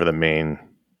 I'm in it for the main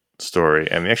story,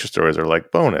 and the extra stories are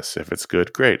like bonus. If it's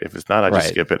good, great. If it's not, I just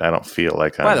skip it. I don't feel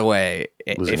like I'm. By the way,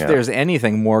 if there's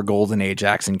anything more Golden Age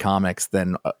action comics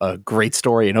than a great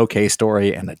story, an okay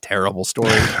story, and a terrible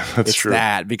story, it's true.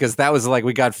 That, because that was like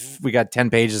we got 10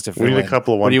 pages to fill in. We need a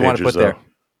couple of one. What do you want to put though. there?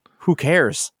 Who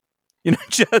cares?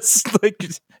 Just like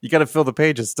you got to fill the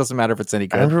pages. It doesn't matter if it's any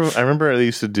good. I remember they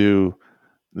used to do.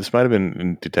 This might have been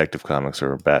in Detective Comics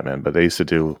or Batman, but they used to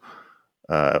do.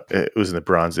 It was in the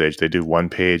Bronze Age. They do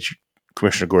 1-page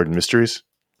Commissioner Gordon mysteries.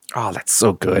 Oh, that's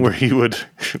so good. Where he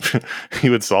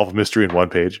would solve a mystery in 1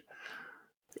 page.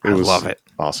 I love it.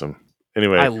 Awesome.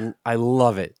 Anyway, I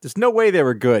love it. There's no way they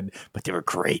were good, but they were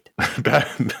great.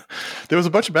 There was a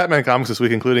bunch of Batman comics this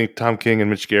week, including Tom King and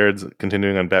Mitch Gerads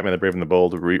continuing on Batman the Brave and the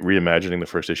Bold, reimagining the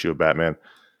first issue of Batman.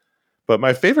 But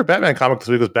my favorite Batman comic this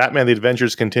week was Batman The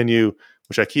Adventures Continue,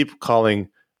 which I keep calling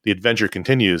The Adventure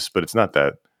Continues, but it's not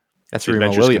that. That's The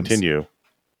Adventures Williams. Continue.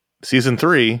 Season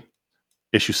 3,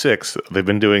 issue 6, they've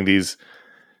been doing these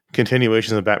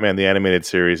continuations of Batman the Animated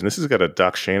Series, and this has got a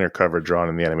Doc Shaner cover drawn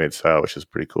in the animated style, which is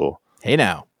pretty cool. Hey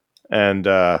now. And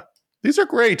these are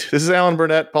great. This is Alan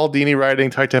Burnett, Paul Dini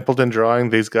writing, Ty Templeton drawing.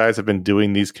 These guys have been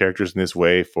doing these characters in this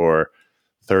way for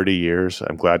 30 years.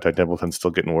 I'm glad Ty Templeton's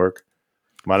still getting work.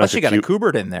 Plus you got a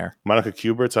Kubert in there. Monica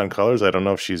Kubert's on colors. I don't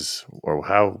know if she's or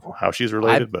how she's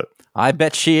related, but I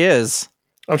bet she is.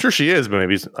 I'm sure she is, but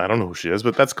maybe I don't know who she is,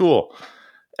 but that's cool.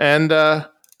 And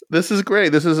this is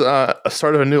great. This is a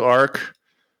start of a new arc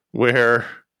where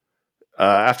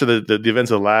after the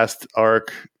events of the last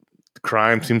arc,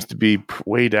 crime seems to be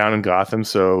way down in Gotham.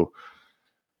 So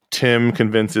Tim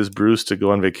convinces Bruce to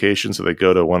go on vacation. So they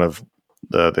go to one of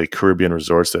the Caribbean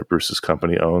resorts that Bruce's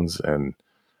company owns, and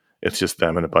it's just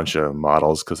them and a bunch of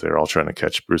models because they're all trying to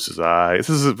catch Bruce's eye. This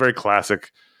is a very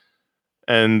classic.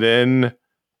 And then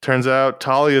turns out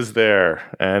Talia's there,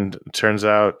 and it turns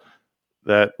out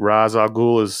that Ra's al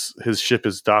Ghul his ship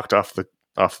is docked off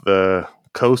the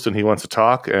coast, and he wants to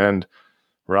talk. And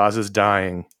Ra's is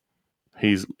dying.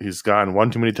 He's gone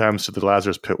one too many times to the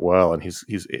Lazarus Pit well, and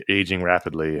he's aging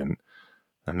rapidly. And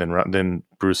then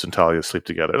Bruce and Talia sleep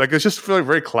together. Like, it's just really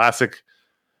very classic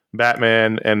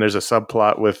Batman. And there's a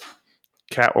subplot with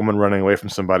Catwoman running away from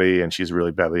somebody, and she's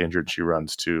really badly injured. She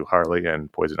runs to Harley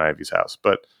and Poison Ivy's house,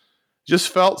 but just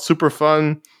felt super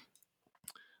fun.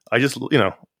 I just,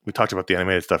 we talked about the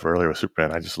animated stuff earlier with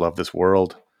Superman. I just love this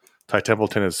world. Ty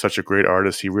Templeton is such a great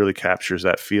artist. He really captures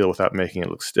that feel without making it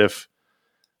look stiff.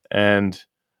 And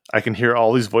I can hear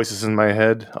all these voices in my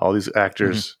head, all these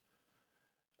actors.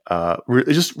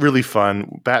 It's just really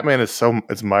fun. Batman is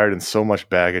it's mired in so much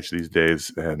baggage these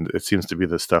days, and it seems to be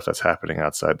the stuff that's happening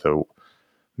outside the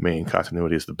main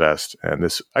continuity is the best. And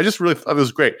I just really thought it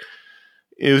was great.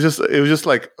 It was just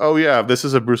like, oh yeah, this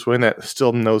is a Bruce Wayne that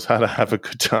still knows how to have a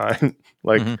good time.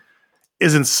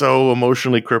 Isn't so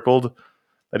emotionally crippled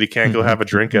that he can't go have a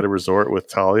drink at a resort with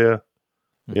Talia,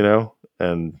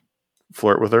 and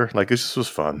flirt with her. Like, it just was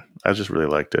fun. I just really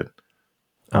liked it.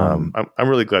 I'm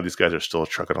really glad these guys are still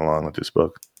trucking along with this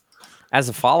book. As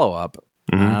a follow-up,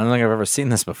 I don't think I've ever seen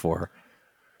this before.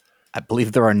 I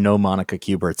believe there are no Monica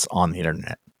Kuberts on the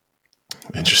internet.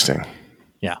 Interesting.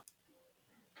 Yeah.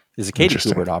 There's a Katie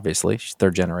Kubert, obviously. She's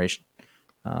third generation.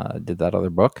 Did that other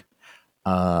book.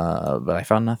 But I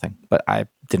found nothing. But I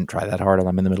didn't try that hard, and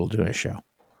I'm in the middle of doing a show.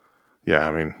 Yeah,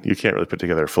 I mean, you can't really put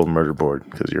together a full murder board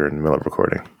because you're in the middle of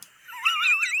recording.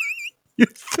 You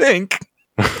think?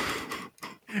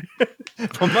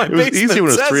 It was easy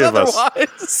when it was three of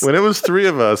us. When it was three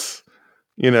of us,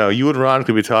 you and Ron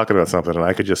could be talking about something, and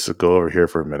I could just go over here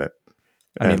for a minute.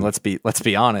 I mean, let's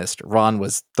be honest. Ron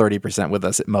was 30% with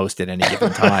us at most at any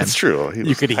given time. That's true.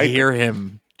 You could hear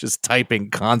him just typing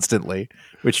constantly,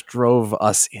 which drove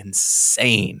us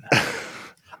insane.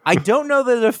 I don't know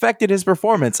that it affected his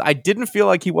performance. I didn't feel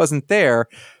like he wasn't there,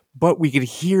 but we could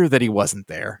hear that he wasn't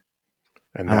there.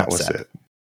 And that was it.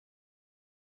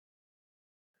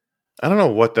 I don't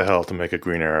know what the hell to make of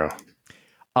Green Arrow.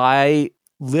 I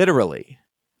literally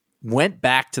went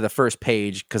back to the first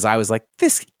page because I was like,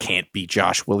 this can't be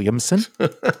Josh Williamson.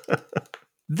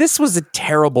 This was a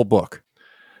terrible book.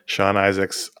 Sean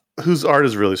Isaacs, whose art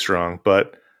is really strong,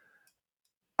 but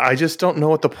I just don't know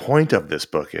what the point of this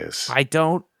book is. I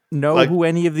don't know who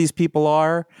any of these people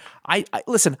are. I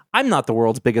listen, I'm not the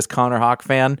world's biggest Connor Hawke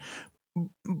fan,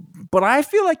 but I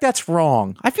feel like that's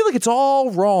wrong. I feel like it's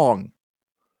all wrong.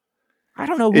 I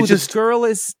don't know who this girl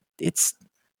is. It's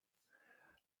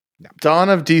Dawn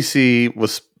of DC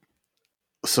was,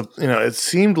 it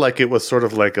seemed like it was sort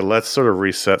of like let's sort of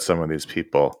reset some of these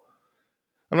people.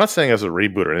 I'm not saying as a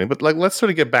reboot or anything, but let's sort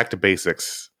of get back to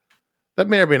basics. That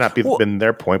may or may not been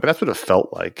their point, but that's what it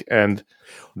felt like. And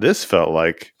this felt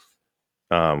like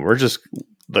we're just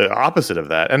the opposite of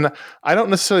that. And I don't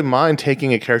necessarily mind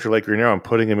taking a character like Green Arrow and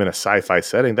putting him in a sci-fi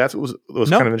setting. That's what was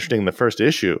kind of interesting in the first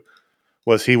issue.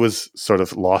 Was he was sort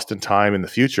of lost in time in the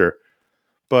future.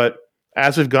 But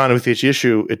as we've gone with each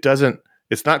issue,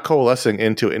 it's not coalescing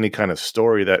into any kind of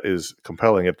story that is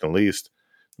compelling at the least.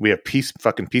 We have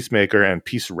Peacemaker and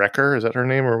Peace Wrecker, is that her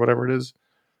name or whatever it is?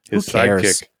 His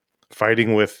sidekick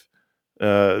fighting with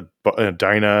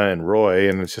Dinah and Roy,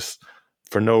 and it's just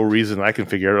for no reason I can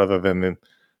figure out other than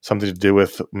something to do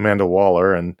with Amanda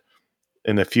Waller, and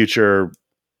in the future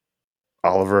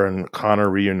Oliver and Connor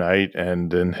reunite,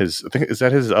 and then is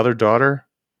that his other daughter?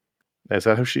 Is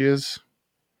that who she is?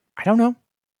 I don't know.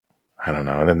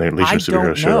 And then the Legion of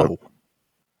Superheroes show up.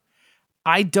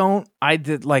 I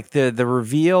did like the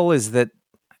reveal is that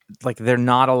like they're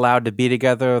not allowed to be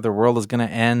together, the world is going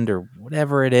to end or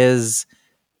whatever it is.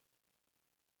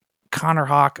 Connor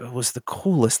Hawke was the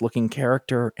coolest looking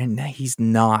character, and he's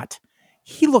not.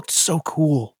 He looked so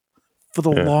cool for the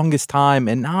longest time,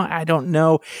 and now I don't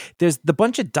know. There's the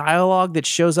bunch of dialogue that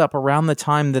shows up around the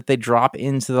time that they drop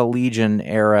into the Legion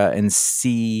era and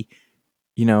see,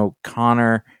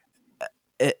 Connor.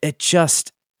 It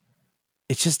just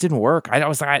didn't work. I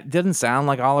was like, it didn't sound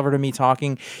like Oliver to me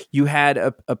talking. You had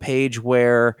a page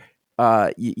where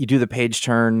you do the page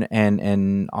turn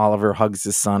and Oliver hugs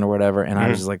his son or whatever, and I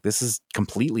was just like, this is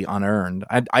completely unearned.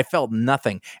 I felt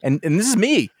nothing, and this is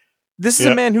me. This is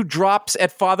a man who drops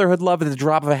at fatherhood love at the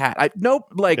drop of a hat.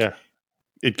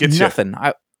 It gets nothing.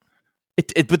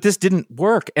 But this didn't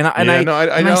work, I don't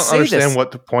understand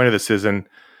what the point of this is, and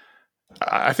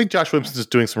I think Josh Williamson is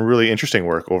doing some really interesting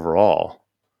work overall.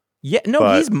 Yeah,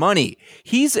 no, he's money.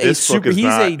 He's a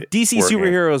DC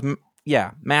superheroes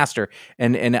master,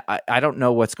 and I don't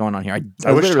know what's going on here.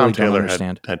 I wish Tom don't Taylor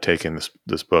understand. had taken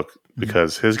this book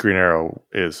because his Green Arrow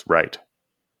is right.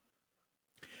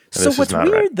 So what's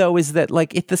weird though is that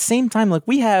like at the same time, like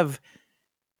we have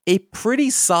a pretty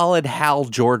solid Hal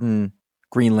Jordan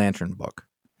Green Lantern book.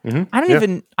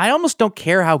 I almost don't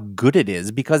care how good it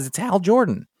is because it's Hal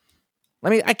Jordan. I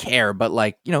mean, I care, but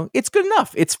it's good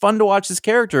enough. It's fun to watch this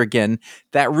character again.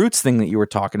 That Roots thing that you were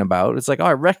talking about, it's like, oh,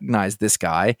 I recognize this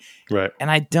guy. Right. And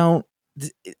I don't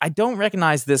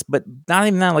recognize this, but not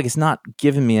even that, like it's not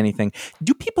giving me anything.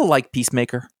 Do people like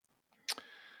Peacemaker?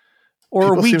 Or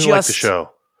people are we seem just to like the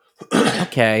show?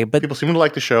 Okay, but people seem to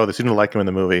like the show. They seem to like him in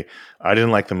the movie. I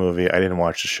didn't like the movie. I didn't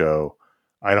watch the show.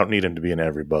 I don't need him to be in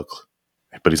every book,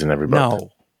 but he's in every book.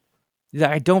 No,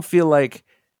 I don't feel like.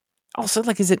 Also,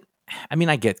 like, is it? I mean,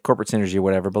 I get corporate synergy or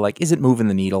whatever, but like, is it moving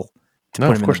the needle to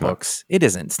put him in the books? It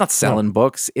isn't. It's not selling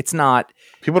books. It's not.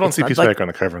 People don't see Peacemaker on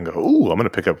the cover and go, "Ooh, I'm going to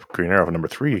pick up Green Arrow for number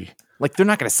 3." Like, they're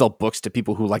not going to sell books to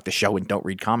people who like the show and don't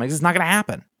read comics. It's not going to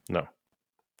happen. No.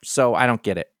 So I don't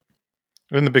get it.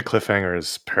 And the big cliffhanger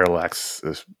is Parallax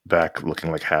is back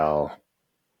looking like Hal.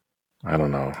 I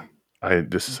don't know.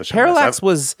 This is such Parallax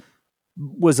was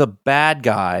a bad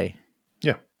guy.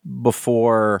 Yeah.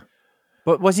 before.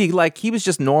 But was he like he was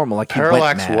just normal? Like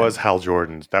Parallax he went mad. was Hal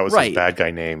Jordan. That was Right. his bad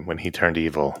guy name when he turned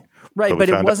evil. Right, we but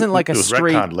it found wasn't like a it was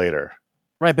straight. retconned later.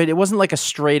 Right, but it wasn't like a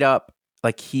straight up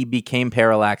like he became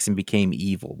Parallax and became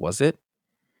evil, was it?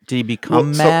 Did he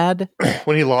become mad?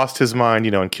 When he lost his mind,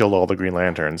 and killed all the Green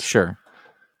Lanterns, Sure.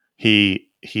 he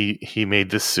made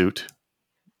this suit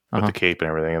with the cape and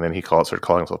everything, and then he started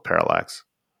calling himself Parallax.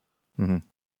 Mm-hmm.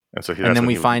 And so, and then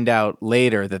we find out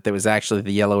later that there was actually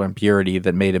the yellow impurity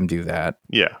that made him do that.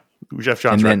 Yeah, Jeff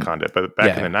Johns retconned it, but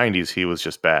back in the '90s, he was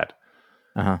just bad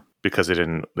because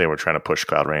they were trying to push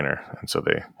Kyle Rayner, and so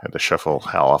they had to shuffle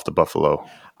Hal off the Buffalo.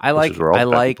 I like Kyle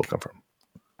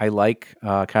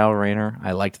Rayner.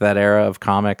 I liked that era of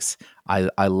comics.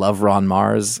 I love Ron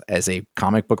Mars as a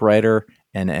comic book writer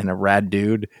and a rad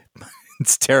dude.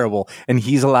 It's terrible, and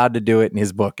he's allowed to do it in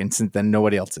his book, and since then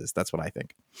nobody else is. That's what I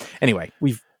think. Anyway,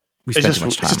 we spent too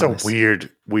much time. It's just a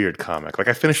weird comic. Like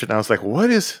I finished it, and I was like, "What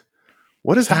is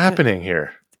happening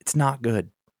here?" It's not good,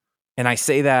 and I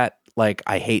say that like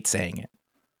I hate saying it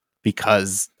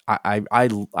because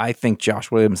I think Josh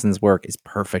Williamson's work is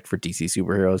perfect for DC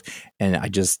superheroes, and I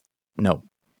just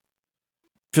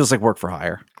feels like work for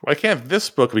hire. Why can't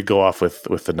this book we go off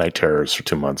with the Night Terrors for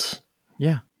 2 months?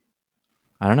 Yeah,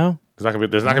 I don't know. There's not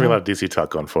gonna be a lot of DC talk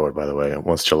going forward. By the way,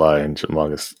 once July and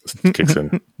August kicks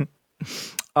in.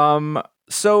 So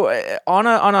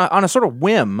on a sort of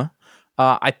whim,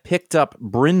 I picked up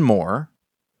Bryn Mawr,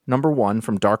 #1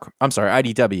 from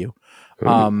IDW.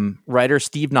 Writer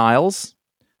Steve Niles,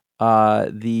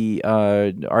 the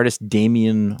artist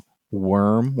Damian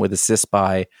Worm with assists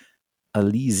by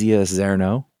Alizia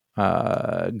Zerno.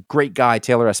 Great guy,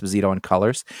 Taylor Esposito on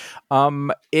colors.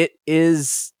 It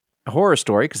is a horror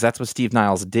story because that's what Steve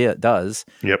Niles does.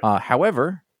 Yep.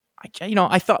 However,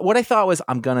 I thought was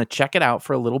I'm gonna check it out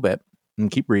for a little bit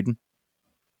and keep reading,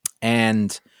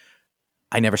 and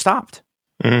I never stopped.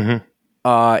 Mm-hmm.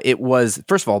 It was,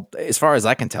 first of all, as far as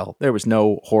I can tell, there was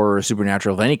no horror or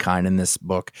supernatural of any kind in this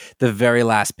book. The very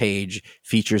last page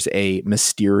features a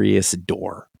mysterious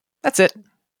door. That's it.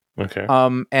 Okay.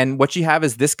 And what you have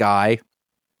is this guy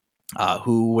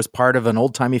who was part of an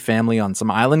old-timey family on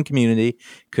some island community.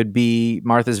 Could be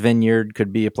Martha's Vineyard,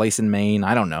 could be a place in Maine.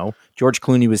 I don't know. George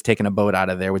Clooney was taking a boat out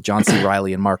of there with John C.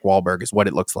 Reilly and Mark Wahlberg is what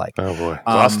it looks like. Oh, boy.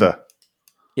 Costa.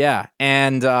 Yeah,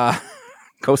 and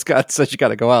Coast Guard says you got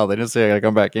to go out. They didn't say I got to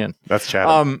come back in. That's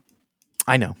Chatham.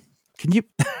 I know. Can you...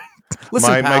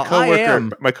 Listen,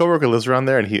 my coworker lives around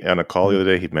there, and he on a call the other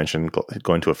day he mentioned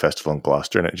going to a festival in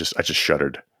Gloucester, and I just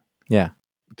shuddered. Yeah.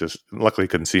 Just luckily he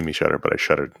couldn't see me shudder, but I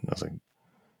shuddered. I was like,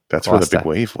 "That's where the big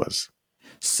wave was."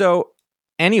 So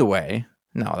anyway,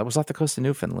 no, that was off the coast of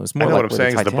Newfoundland. It was more I know like what I'm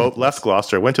saying is the boat left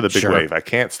Gloucester, went to the big wave. I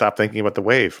can't stop thinking about the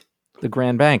wave. The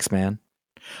Grand Banks, man.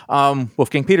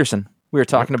 Wolfgang Peterson. We were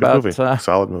talking about movie.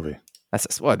 Solid movie.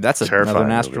 That's another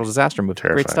natural disaster movie.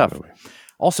 Terrifying Great stuff. Movie.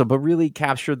 Also, but really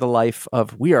captured the life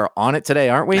of. We are on it today,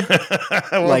 aren't we?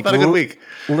 Well, like not a good week.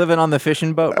 Living on the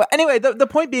fishing boat. Well, anyway, the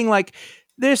point being, like,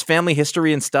 there's family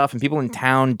history and stuff, and people in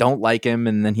town don't like him,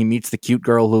 and then he meets the cute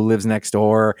girl who lives next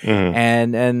door,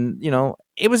 and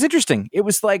it was interesting. It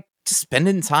was like just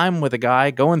spending time with a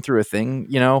guy going through a thing.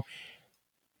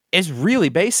 It's really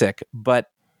basic,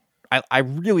 but I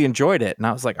really enjoyed it, and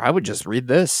I was like, I would just read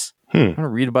this. I want to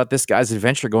read about this guy's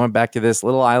adventure going back to this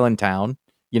little island town.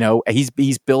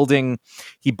 He's building.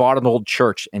 He bought an old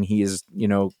church, and he is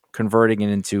converting it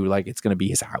into like it's going to be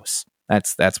his house.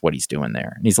 That's what he's doing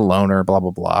there. And he's a loner, blah,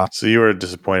 blah, blah. So you were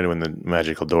disappointed when the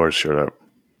magical doors showed up.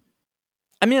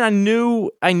 I mean, I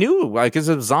knew like it's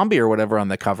a zombie or whatever on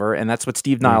the cover, and that's what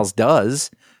Steve Niles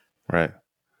does. Right.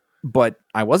 But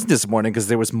I wasn't disappointed because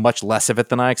there was much less of it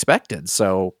than I expected.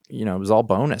 So, it was all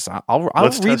bonus. I'll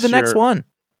read the next one.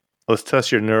 Let's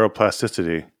test your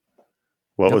neuroplasticity.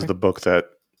 What was the book that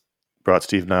brought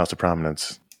Steve Niles to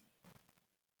prominence?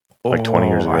 Like 20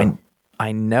 years ago.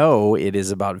 I know it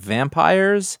is about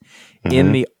vampires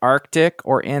in the Arctic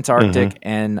or Antarctic,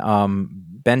 and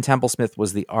Ben Templesmith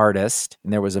was the artist,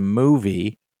 and there was a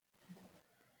movie.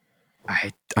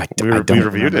 We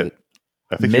reviewed it.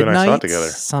 I think you and I saw it together.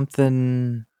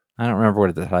 Something, I don't remember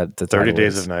what the title 30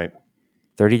 Days of Night.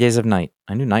 30 Days of Night.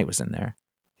 I knew Night was in there.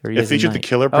 It featured the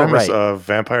killer premise of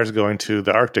vampires going to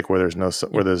the Arctic where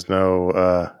there's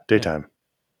no daytime.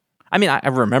 I mean, I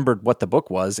remembered what the book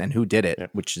was and who did it,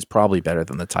 which is probably better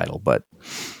than the title, but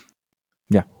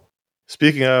yeah.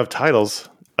 Speaking of titles,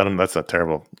 that's not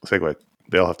terrible segue.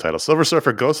 They all have titles. Silver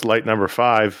Surfer Ghostlight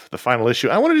 #5, the final issue.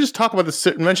 I want to just talk about this,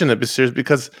 mention this series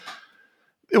because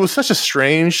it was such a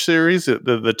strange series.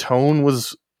 The tone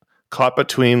was caught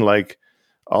between like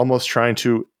almost trying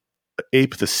to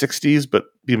ape the 60s but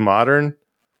be modern,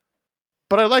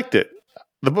 but I liked it.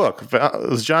 The book, it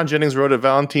was John Jennings wrote it.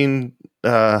 Valentine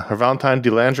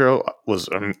DeLandro was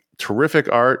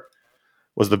terrific art.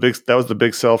 That was the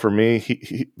big sell for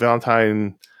me.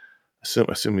 Valentine,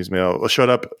 assume he's male, showed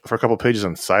up for a couple pages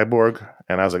on Cyborg,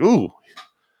 and I was like, ooh,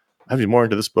 I'd be more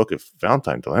into this book if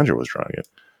Valentine DeLandro was drawing it.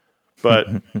 But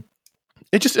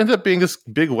it just ended up being this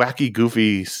big, wacky,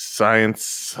 goofy science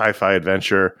sci-fi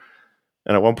adventure.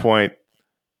 And at one point,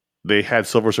 they had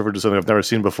Silver Surfer do something I've never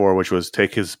seen before, which was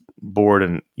take his board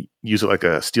and use it like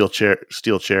a steel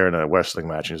chair in a wrestling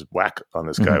match and just whack on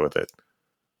this guy with it.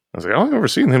 I was like, I don't think I've ever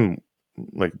seen him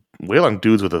like wail on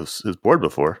dudes with his board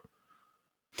before.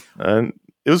 And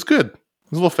it was good.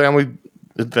 It was a little family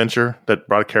adventure that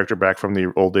brought a character back from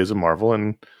the old days of Marvel,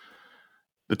 and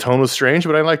the tone was strange,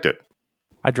 but I liked it.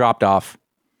 I dropped off.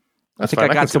 That's I think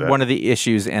fine. I got to one of the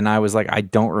issues, and I was like, I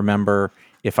don't remember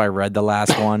if I read the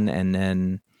last one, and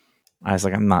then I was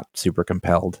like, I'm not super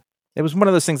compelled. It was one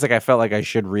of those things like I felt like I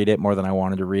should read it more than I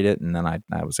wanted to read it, and then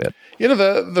that was it. You know,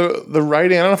 the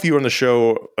writing, I don't know if you were on the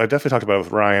show, I definitely talked about it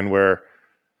with Ryan, where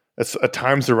at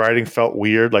times the writing felt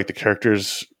weird, like the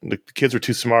kids were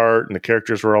too smart, and the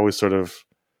characters were always sort of,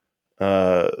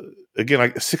 again,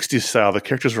 like 60s style, the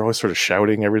characters were always sort of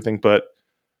shouting everything, but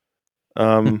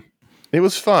it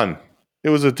was fun. It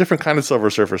was a different kind of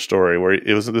Silver Surfer story where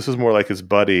this was more like his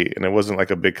buddy, and it wasn't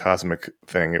like a big cosmic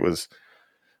thing. It was,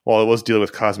 while it was dealing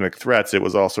with cosmic threats, it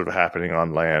was all sort of happening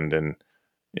on land and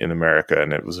in America,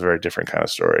 and it was a very different kind of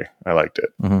story. I liked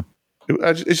it.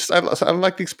 I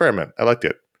liked the experiment. I liked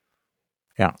it.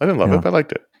 Yeah, I didn't love it, but I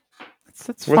liked it.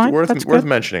 That's fine. Worth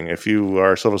mentioning if you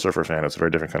are a Silver Surfer fan. It's a very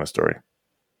different kind of story.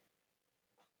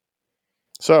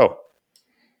 So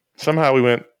somehow we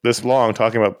went this long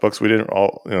talking about books we didn't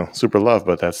all super love,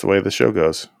 but that's the way the show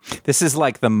goes. This is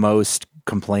like the most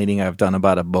complaining I've done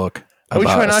about a book. We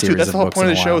try not to. That's the whole point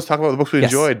of the show, is talk about the books we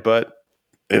enjoyed, but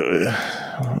it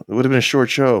would have been a short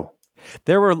show.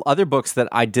 There were other books that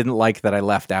I didn't like that I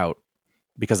left out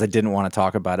because I didn't want to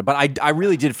talk about it. But I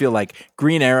really did feel like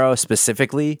Green Arrow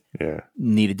specifically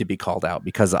needed to be called out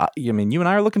because, you and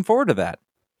I are looking forward to that.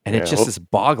 And it just is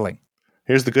boggling.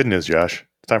 Here's the good news, Josh.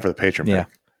 It's time for the Patreon pick.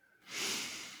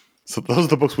 So those are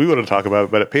the books we want to talk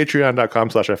about. But at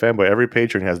patreon.com/ifanboy, every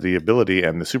patron has the ability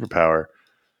and the superpower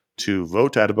to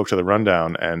vote to add a book to the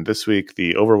rundown. And this week,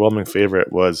 the overwhelming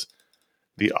favorite was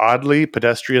The Oddly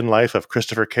Pedestrian Life of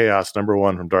Christopher Chaos,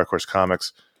 #1 from Dark Horse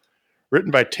Comics.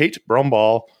 Written by Tate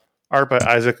Bromball, art by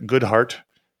Isaac Goodhart,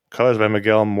 colors by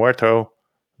Miguel Muerto,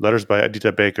 letters by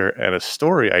Adita Baker, and a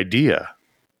story idea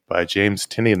by James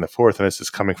Tynion IV. And this is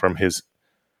coming from his,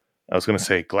 I was going to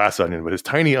say Glass Onion, but his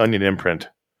Tiny Onion imprint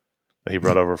that he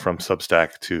brought over from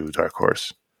Substack to Dark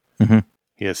Horse.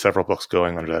 He has several books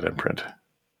going under that imprint.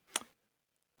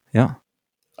 Yeah.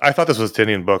 I thought this was a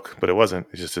Tynion book, but it wasn't.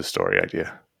 It's just his story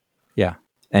idea. Yeah.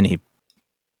 And he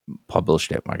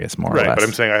published it, I guess, more or less. Right, but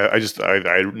I'm saying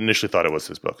I initially thought it was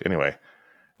his book. Anyway,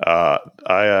 I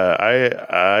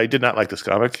did not like this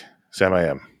comic. Sam, I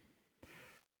am.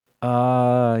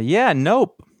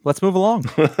 Nope. Let's move along.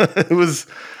 It was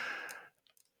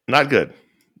not good.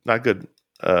 Not good.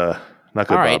 Not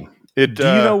good, all right. Bob.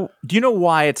 Do you know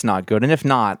why it's not good? And if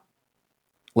not,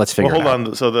 let's figure it out. Hold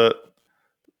on. So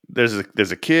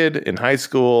there's a kid in high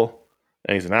school,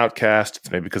 and he's an outcast. It's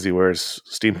maybe because he wears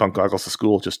steampunk goggles to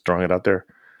school, just throwing it out there.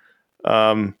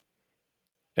 And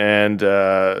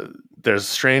there's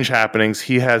strange happenings.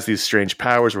 He has these strange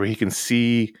powers where he can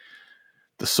see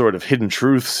the sort of hidden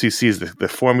truths. He sees the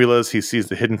formulas. He sees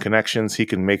the hidden connections. He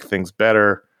can make things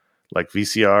better, like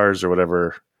VCRs or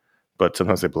whatever, but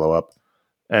sometimes they blow up.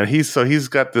 And he's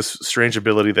got this strange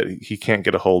ability that he can't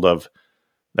get a hold of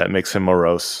that makes him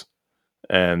morose.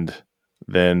 And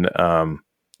then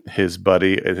his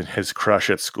buddy and his crush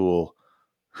at school,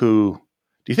 who,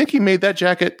 do you think he made that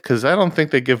jacket? Because I don't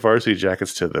think they give varsity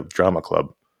jackets to the drama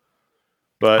club.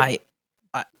 But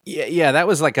that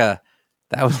was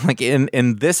like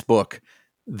in this book,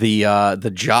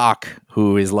 the jock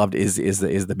who is loved is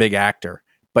the big actor.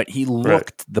 But he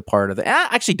looked the part of the. I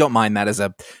actually don't mind that as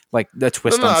a twist on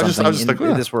something. I was just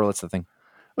in this world, it's the thing.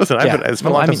 Listen, it's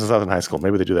been a long time since I was in high school.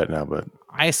 Maybe they do that now, but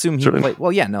I assume he played.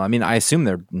 Well, yeah, no. I mean, I assume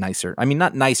they're nicer. I mean,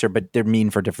 not nicer, but they're mean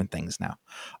for different things now.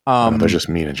 They're just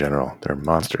mean in general. They're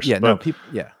monsters. Yeah, no, people.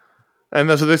 Yeah. And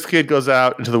so this kid goes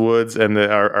out into the woods, and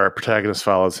our protagonist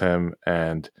follows him,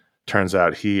 and turns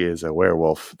out he is a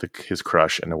werewolf, his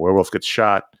crush, and the werewolf gets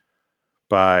shot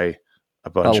by a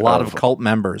lot of cult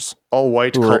members, all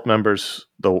white cult members.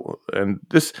 And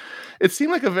this, it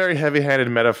seemed like a very heavy-handed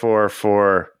metaphor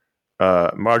for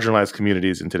marginalized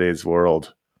communities in today's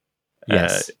world.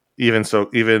 Yes. Even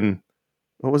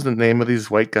what was the name of these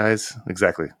white guys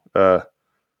exactly?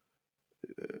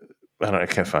 I don't know, I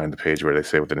can't find the page where they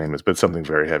say what the name is, but it's something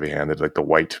very heavy-handed, like the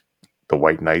White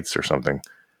Knights or something.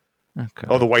 Okay.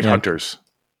 Oh, the White Hunters.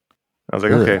 I was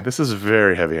like, Ugh. okay, this is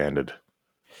very heavy-handed.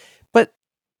 But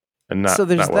And not so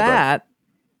there's not well done. that,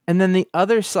 and then the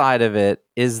other side of it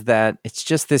is that it's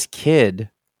just this kid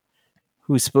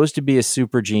who's supposed to be a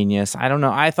super genius. I don't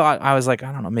know. I was like,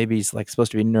 I don't know, maybe he's like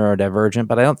supposed to be neurodivergent,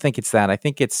 but I don't think it's that. I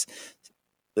think it's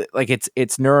like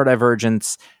it's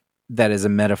neurodivergence that is a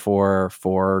metaphor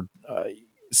for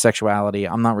sexuality.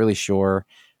 I'm not really sure.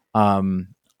 There's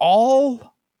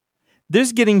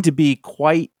getting to be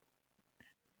quite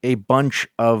a bunch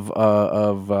of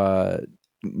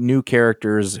new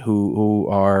characters who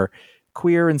are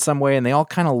queer in some way, and they all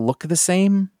kind of look the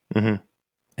same. Mm-hmm.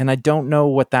 And I don't know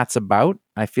what that's about.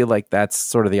 I feel like that's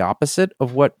sort of the opposite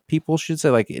of what people should say.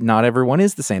 Like, not everyone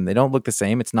is the same. They don't look the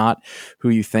same. It's not who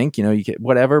you think, you get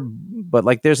whatever. But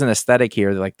like, there's an aesthetic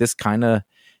here. Like, this kind of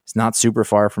is not super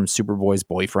far from Superboy's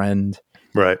boyfriend.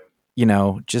 Right.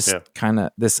 Just kind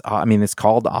of this. I mean, it's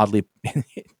called oddly.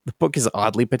 The book is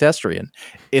oddly pedestrian.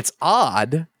 It's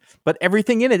odd, but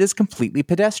everything in it is completely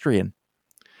pedestrian.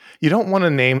 You don't want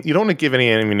to give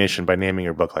any ammunition by naming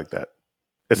your book like that.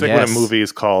 It's like when a movie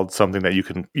is called something that you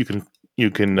can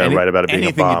write about it being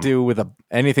a bomb. Anything to do with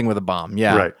anything with a bomb.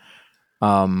 Yeah.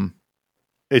 Right.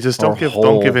 It just don't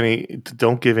give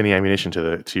any ammunition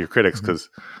to your critics, because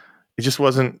it just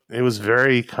wasn't. It was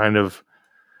very kind of.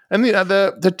 And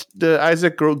the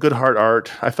Isaac Goodhart art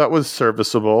I thought was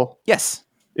serviceable. Yes.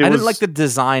 I didn't like the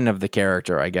design of the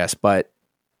character, I guess, but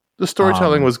the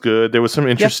storytelling was good. There was some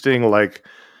interesting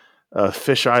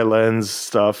fisheye lens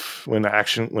stuff when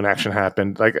action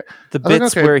happened. Like the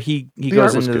bits where he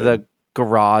goes into the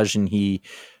garage and he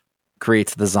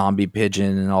creates the zombie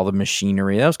pigeon and all the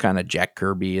machinery. That was kind of Jack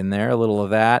Kirby in there, a little of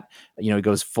that. He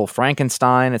goes full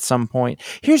Frankenstein at some point.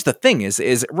 Here's the thing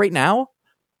is right now,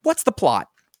 what's the plot?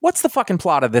 What's the fucking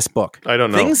plot of this book? I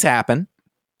don't know. Things happen,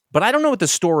 but I don't know what the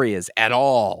story is at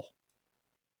all.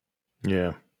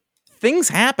 Yeah. Things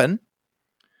happen.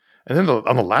 And then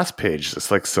on the last page,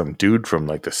 it's like some dude from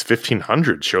like this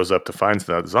 1500 shows up to find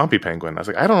the zombie penguin. I was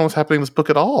like, I don't know what's happening in this book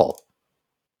at all.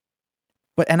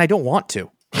 And I don't want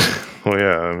to. Well,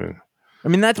 yeah, I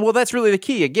mean that's really the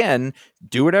key. Again,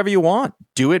 do whatever you want.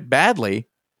 Do it badly,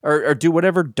 or do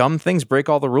whatever dumb things, break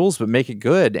all the rules, but make it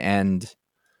good. And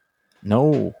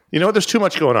no, there's too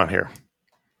much going on here.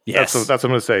 Yes, that's what I'm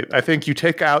going to say. I think you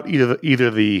take out either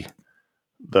the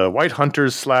White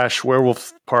Hunters /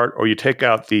 werewolf part, or you take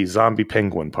out the zombie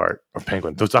penguin part,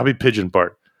 the zombie pigeon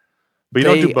part. But you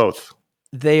don't do both.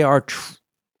 They are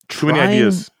too many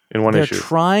ideas in one issue. They're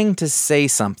trying to say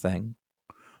something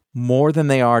more than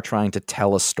they are trying to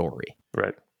tell a story.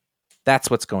 Right. That's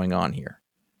what's going on here.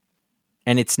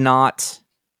 And it's not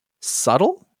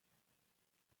subtle.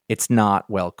 It's not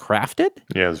well crafted.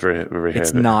 Yeah, it's very, very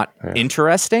It's not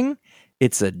interesting.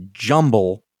 It's a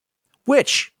jumble,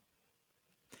 which,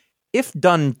 if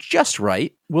done just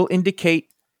right, will indicate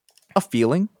a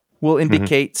feeling, will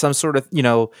indicate some sort of,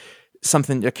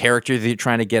 something, a character that you're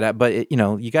trying to get at. But,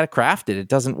 you got to craft it. It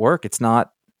doesn't work. It's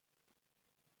not.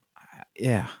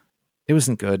 Yeah, it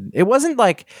wasn't good. It wasn't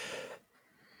like.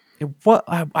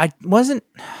 I wasn't.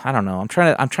 I don't know. I'm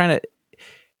trying to.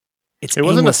 It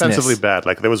wasn't offensively bad.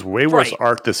 Like, there was way worse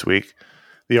art this week.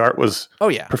 The art was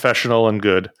professional and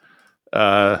good.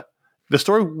 The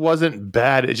story wasn't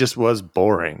bad. It just was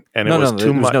boring, and it was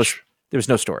too much. There was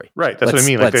no story. Right. That's what I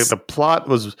mean. Like, the plot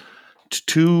was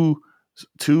too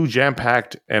jam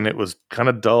packed, and it was kind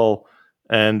of dull.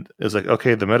 And it was like,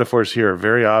 okay, the metaphors here are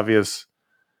very obvious,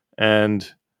 and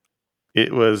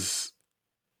it was.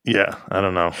 Yeah, I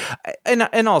don't know.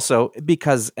 And also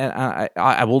because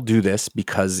I will do this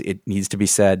because it needs to be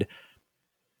said,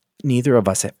 neither of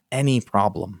us have any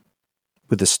problem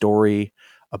with a story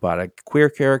about a queer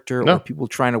character or people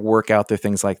trying to work out their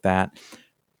things like that.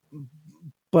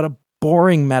 But a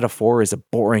boring metaphor is a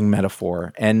boring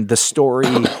metaphor. And the story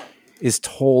is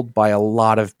told by a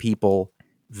lot of people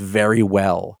very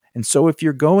well. And so if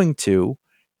you need to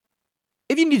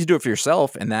do it for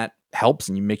yourself, and that helps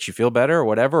and it makes you feel better or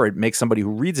whatever, it makes somebody who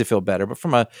reads it feel better. But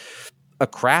from a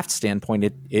craft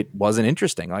standpoint, it wasn't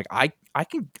interesting. Like I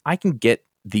can get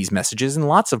these messages in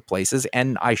lots of places,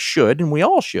 and I should, and we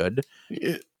all should.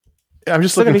 I'm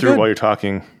just looking through while you're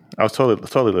talking. I was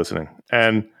totally listening.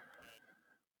 And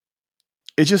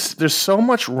it just, there's so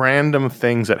much random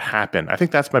things that happen. I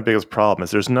think that's my biggest problem,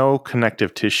 is there's no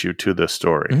connective tissue to the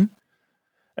story. Mm-hmm.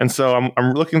 And so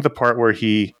I'm looking at the part where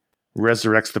he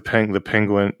resurrects the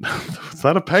penguin. It's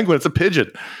not a penguin, it's a pigeon.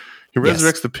 He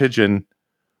resurrects the pigeon,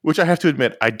 which I have to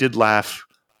admit, I did laugh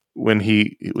when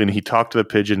he talked to the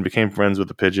pigeon, became friends with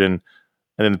the pigeon.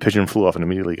 And then the pigeon flew off and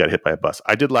immediately got hit by a bus.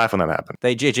 I did laugh when that happened.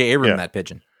 They J.J. Abrams that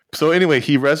pigeon. So anyway,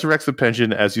 he resurrects the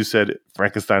pigeon, as you said,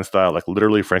 Frankenstein style, like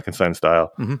literally Frankenstein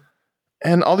style. Mm-hmm.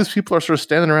 And all these people are sort of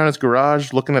standing around his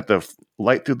garage, looking at the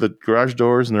light through the garage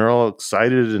doors, and they're all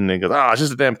excited. And they go, it's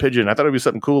just a damn pigeon. I thought it'd be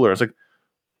something cooler. It's like,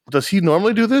 does he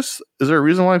normally do this? Is there a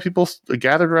reason why people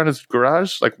gathered around his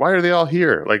garage? Like, why are they all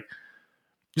here? Like,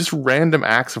 just random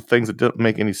acts of things that don't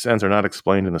make any sense are not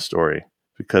explained in the story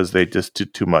because they just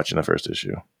did too much in the first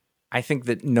issue. I think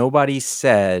that nobody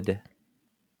said,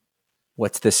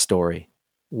 what's this story?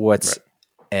 What's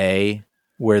A,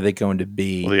 where are they going to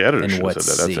be? Well, the editor and should have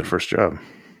said that. That's their first job.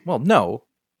 Well, no.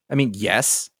 I mean,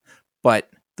 yes, but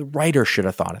the writer should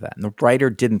have thought of that. And the writer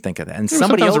didn't think of that. And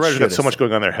somebody else the writer's should got so much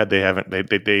going on in their head,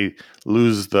 they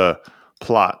lose the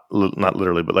plot, not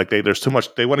literally, but like there's too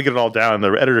much. They want to get it all down. And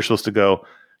the editor's supposed to go,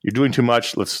 you're doing too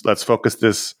much. Let's focus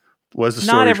this. What is the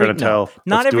story you're trying to tell?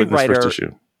 Not every writer first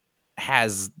issue.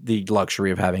 Has the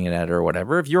luxury of having an editor or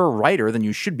whatever. If you're a writer, then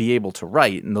you should be able to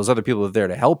write, and those other people are there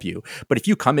to help you. But if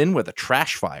you come in with a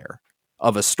trash fire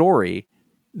of a story,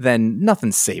 then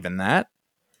nothing's saving that.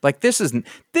 Like this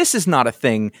is not a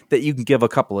thing that you can give a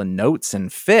couple of notes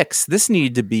and fix. This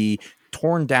needed to be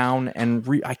torn down and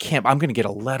I'm going to get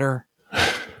a letter.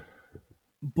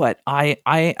 But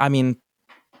I mean,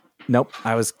 nope.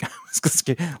 I was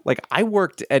like, I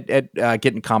worked at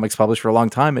getting comics published for a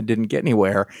long time and didn't get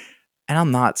anywhere. And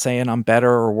I'm not saying I'm better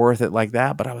or worth it like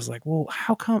that, but I was like, well,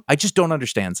 how come? I just don't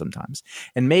understand sometimes.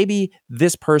 And maybe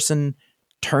this person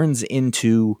turns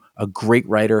into a great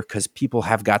writer because people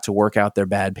have got to work out their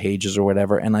bad pages or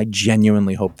whatever. And I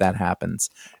genuinely hope that happens.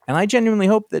 And I genuinely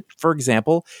hope that, for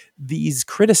example, these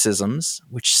criticisms,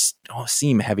 which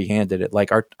seem heavy-handed,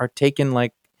 are taken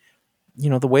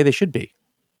the way they should be.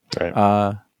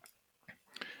 Right.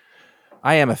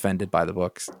 I am offended by the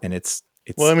books, and it's.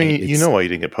 Well, I mean, you know why you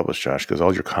didn't get published, Josh? Because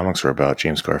all your comics are about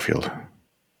James Garfield.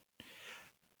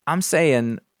 I'm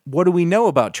saying, what do we know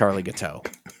about Charlie Gateau?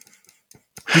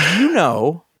 Did you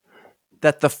know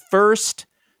that the first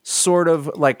sort of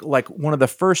like one of the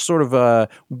first sort of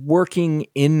working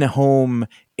in-home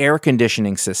air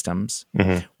conditioning systems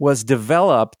was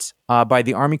developed by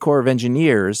the Army Corps of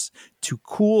Engineers to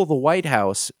cool the White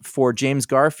House for James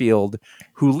Garfield,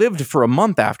 who lived for a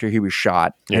month after he was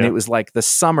shot. Yeah. And it was like the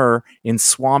summer in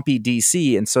swampy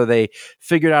DC. And so they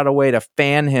figured out a way to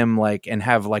fan him and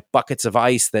have buckets of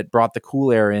ice that brought the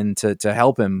cool air in to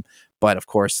help him. But of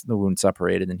course, the wound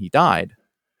separated and he died.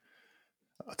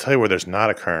 I'll tell you where there's not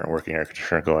a current working air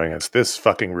conditioner going. It's this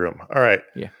fucking room. All right.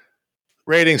 Yeah.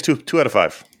 Ratings, 2 out of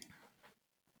 5.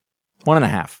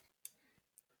 1.5.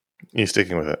 You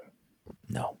sticking with it?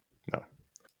 No.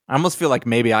 I almost feel like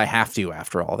maybe I have to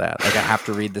after all that. I have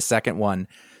to read the second one.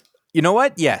 You know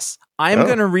what? Yes. I'm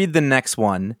going to read the next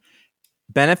one.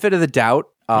 Benefit of the doubt.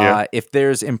 If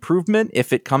there's improvement,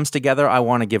 if it comes together, I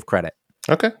want to give credit.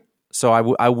 Okay. So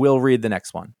I will read the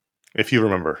next one. If you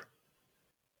remember.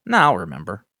 No, I'll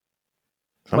remember.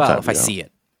 If I see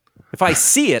it. If I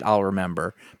see it, I'll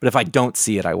remember. But if I don't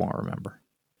see it, I won't remember.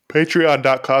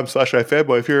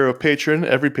 Patreon.com/ifanboy. If you're a patron,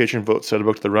 every patron vote set a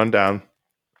book to the rundown.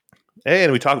 Hey,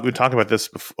 and we talked about this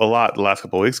a lot the last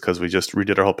couple of weeks because we just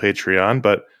redid our whole Patreon.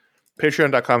 But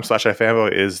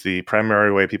Patreon.com/ifanboy is the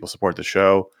primary way people support the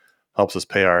show. Helps us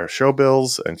pay our show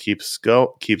bills and keeps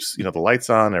the lights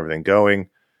on, everything going.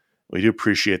 We do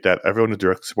appreciate that. Everyone who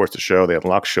directly supports the show, they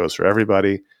unlock shows for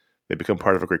everybody. They become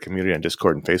part of a great community on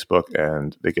Discord and Facebook,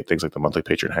 and they get things like the monthly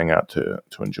patron hangout to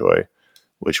enjoy,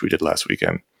 which we did last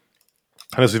weekend.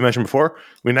 And as we mentioned before,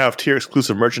 we now have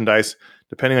tier-exclusive merchandise.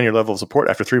 Depending on your level of support,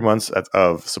 after 3 months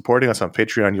of supporting us on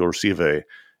Patreon, you'll receive it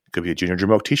could be a Junior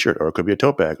Jamoke t-shirt, or it could be a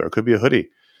tote bag, or it could be a hoodie.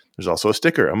 There's also a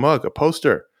sticker, a mug, a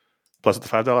poster. Plus, at the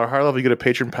 $5 higher level, you get a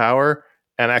patron power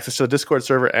and access to the Discord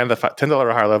server, and the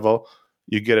 $10 higher level,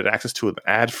 you get access to an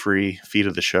ad-free feed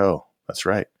of the show. That's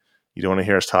right. You don't want to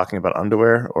hear us talking about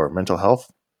underwear or mental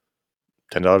health?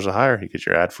 $10 or higher, you get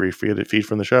your ad-free feed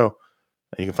from the show.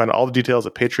 And you can find all the details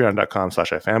at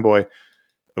patreon.com/ifanboy.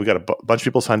 We got a bunch of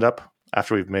people signed up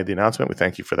after we've made the announcement. We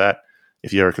thank you for that.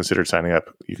 If you ever considered signing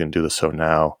up, you can do this so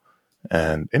now.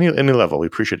 And any level. We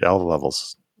appreciate all the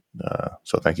levels.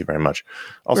 So thank you very much.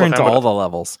 Also, we're into all the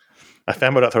levels.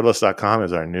 ifanboy.threadless.com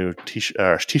is our new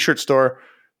t-shirt store.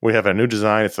 We have a new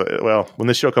design. When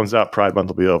this show comes out, Pride Month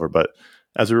will be over. But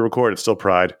as we record, it's still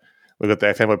Pride. We've got the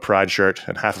iFanboy Pride shirt,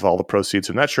 and half of all the proceeds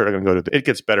from that shirt are going to go to the It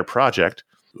Gets Better project.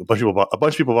 A bunch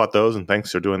of people bought those, and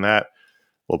thanks for doing that.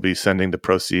 We'll be sending the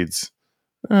proceeds.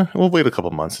 We'll wait a couple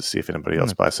months to see if anybody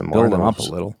else buys some more. Build them up a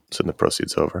little. Send the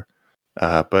proceeds over.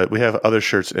 But we have other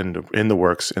shirts in the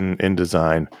works, in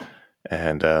design.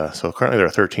 And so currently there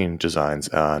are 13 designs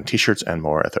on t-shirts and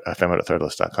more at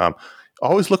FMO.threadless.com.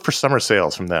 Always look for summer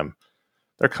sales from them.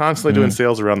 They're constantly doing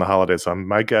sales around the holidays. So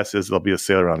my guess is there'll be a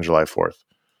sale around July 4th.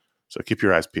 So keep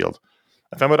your eyes peeled.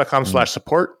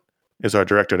 FMO.com/support is our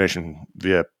direct donation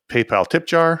via PayPal tip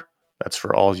jar. That's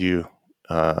for all you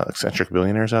eccentric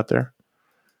billionaires out there.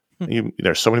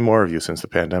 There's so many more of you since the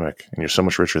pandemic, and you're so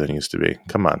much richer than you used to be.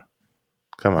 Come on.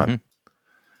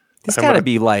 There's got to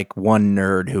be like one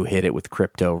nerd who hit it with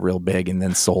crypto real big and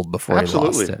then sold before he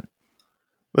lost it.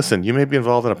 Listen, you may be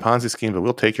involved in a Ponzi scheme, but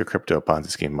we'll take your crypto Ponzi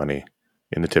scheme money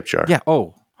in the tip jar. Yeah.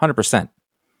 Oh, 100%.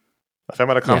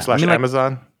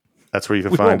 FMO.com/Amazon. That's where you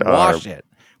can find our... wash it.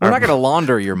 We're not going to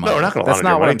launder your money. No, we're not going to launder your money. That's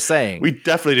not what money. I'm saying. We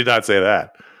definitely did not say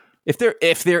that. If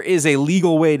there is a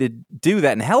legal way to do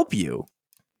that and help you,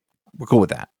 we're cool with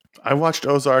that. I watched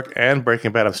Ozark and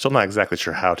Breaking Bad. I'm still not exactly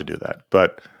sure how to do that,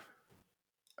 but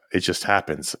it just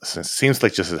happens. It seems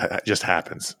like just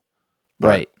happens. But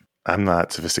right. I'm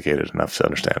not sophisticated enough to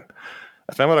understand.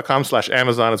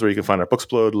 FMO.com/Amazon is where you can find our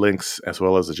Booksplode links, as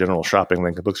well as the general shopping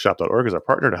link. Bookshop.org is our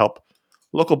partner to help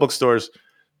local bookstores.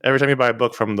 Every time you buy a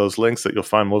book from those links that you'll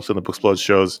find most of the Booksplode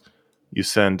shows, you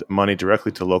send money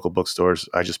directly to local bookstores.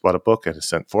 I just bought a book and it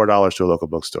sent $4 to a local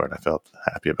bookstore, and I felt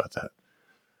happy about that.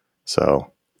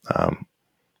 So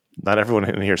not everyone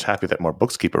in here is happy that more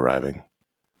books keep arriving,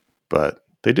 but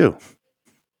they do.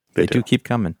 They do keep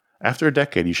coming. After a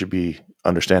decade, you should be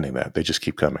understanding that. They just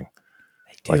keep coming.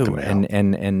 They do. Like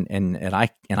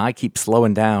and I keep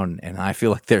slowing down, and I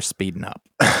feel like they're speeding up.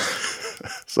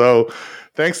 So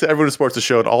thanks to everyone who supports the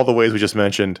show in all the ways we just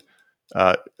mentioned.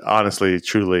 Honestly,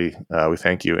 truly, we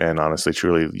thank you. And honestly,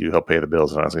 truly, you help pay the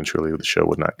bills. And honestly, and truly, the show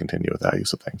would not continue without you.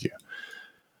 So thank you.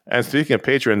 And speaking of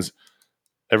patrons,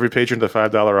 every patron to the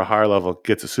 $5 or higher level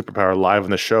gets a superpower live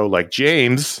on the show, like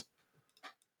James,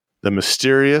 the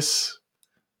mysterious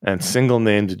and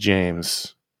single-named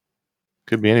James.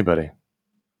 Could be anybody.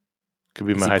 Could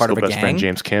be my high school best friend,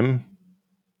 James Kim.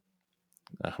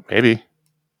 Maybe.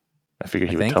 I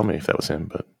figured he would tell me if that was him,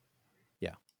 but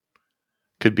yeah.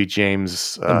 Could be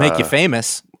James. It'll make you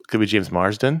famous. Could be James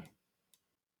Marsden.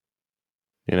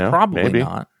 You know, probably maybe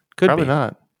not. Probably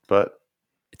not, but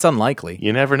it's unlikely.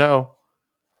 You never know.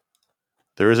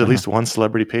 There is at least one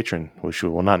celebrity patron, which we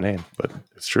will not name, but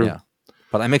it's true. Yeah.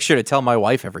 But I make sure to tell my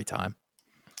wife every time.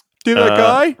 Do that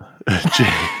guy?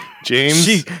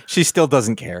 James. She still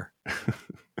doesn't care.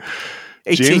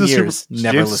 18 years,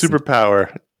 never James' listened.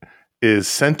 Superpower is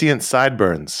sentient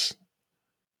sideburns.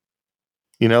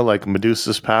 You know, like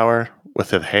Medusa's power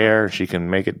with her hair. She can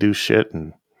make it do shit,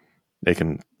 and they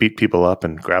can beat people up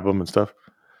and grab them and stuff.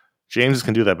 James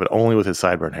can do that, but only with his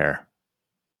sideburn hair.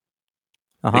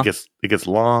 It gets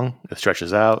long. It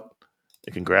stretches out.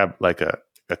 It can grab like a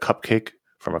cupcake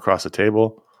from across the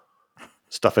table,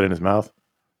 stuff it in his mouth.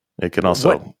 It can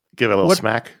also give it a little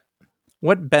smack.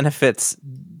 What benefits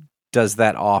does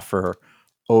that offer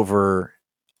over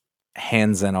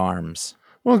hands and arms?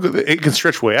 Well, it can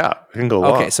stretch way out. It can go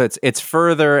long. Okay, so it's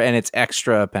further and it's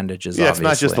extra appendages. Yeah,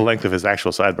 obviously. It's not just the length of his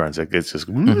actual sideburns. It's just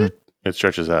it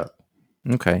stretches out.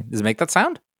 Okay, does it make that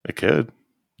sound? It could.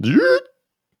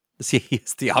 Does he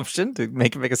has the option to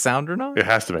make a sound or not? It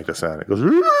has to make the sound. It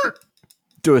goes.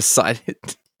 Do a side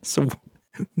hit. So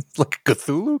it's like a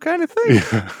Cthulhu kind of thing.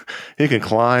 Yeah. He can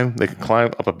climb. They can climb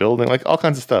up a building, like all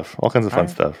kinds of stuff, all kinds of fun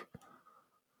stuff.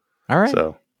 All right.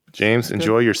 So, James,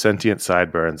 enjoy your sentient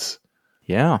sideburns.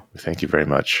 Yeah. Thank you very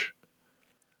much.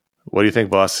 What do you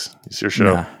think, boss? It's your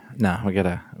show. No, we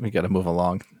gotta move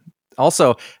along.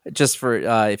 Also, just for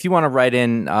if you want to write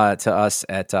in to us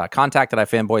at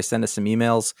contact@ifanboy, send us some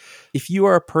emails. If you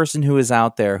are a person who is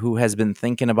out there who has been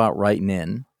thinking about writing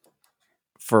in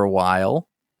for a while,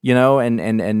 you know,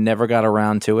 and never got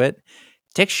around to it,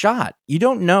 take a shot. You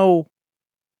don't know.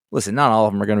 Listen, not all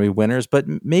of them are going to be winners, but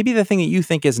maybe the thing that you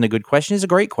think isn't a good question is a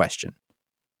great question.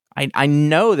 I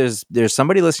know there's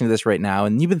somebody listening to this right now,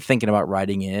 and you've been thinking about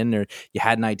writing in, or you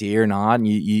had an idea or not, and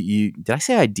you did I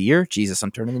say idea? Jesus,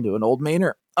 I'm turning into an old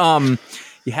maner. You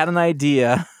had an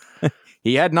idea.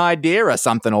 He had an idea or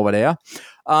something over there.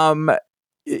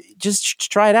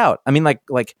 Just try it out. I mean, like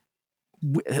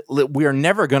we are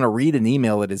never going to read an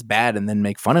email that is bad and then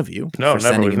make fun of you. No, for never.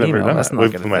 Sending We've an never email. done That's that.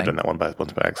 not We might have done that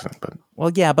once by accident, but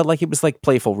well, yeah, but like it was like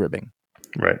playful ribbing.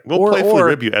 Right. We'll playfully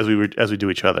rib you as we do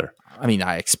each other. I mean,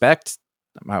 I would expect.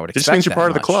 It just means you're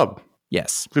part of the club.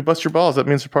 Yes. If we bust your balls, that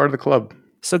means you're part of the club.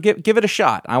 So give it a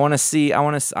shot. I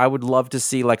would love to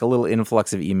see like a little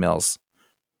influx of emails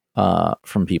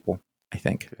from people, I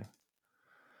think. Okay.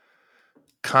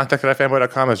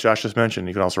 Contact@ifanboy.com, as Josh just mentioned.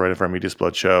 You can also write in for our Media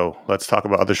Splode show. Let's talk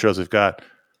about other shows we've got.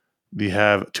 We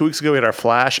have 2 weeks ago, we had our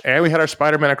Flash, and we had our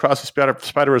Spider-Man Across the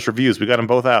Spider-Verse reviews. We got them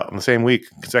both out on the same week,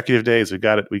 consecutive days. We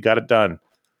got it done.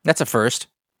 That's a first.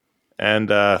 And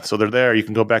so they're there. You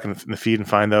can go back in the feed and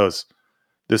find those.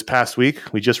 This past week,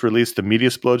 we just released the Media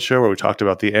Explode show where we talked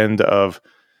about the end of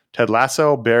Ted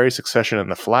Lasso, Barry, Succession,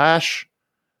 and The Flash,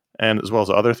 and as well as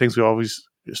other things we always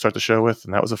start the show with.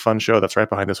 And that was a fun show. That's right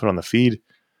behind this one on the feed.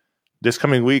 This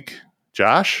coming week,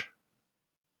 Josh,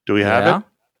 do we have it?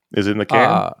 Is it in the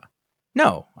can?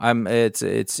 No.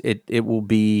 It will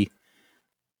be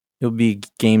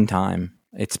game time.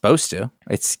 It's supposed to.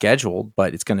 It's scheduled,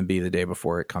 but it's going to be the day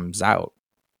before it comes out.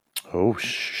 Oh,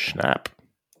 snap.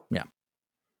 Yeah.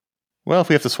 Well, if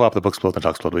we have to swap the Booksplode and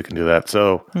Talksplode, we can do that.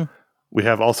 So we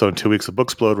have also in 2 weeks of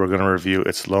Booksplode, we're going to review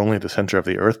It's Lonely at the Center of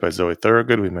the Earth by Zoe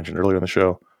Thorogood. We mentioned earlier in the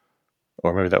show.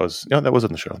 Or maybe that was in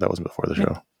the show. That wasn't before the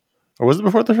show. Or was it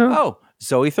before the show? Oh,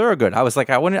 Zoe Thorogood. I was like,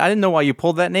 I didn't know why you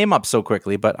pulled that name up so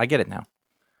quickly, but I get it now.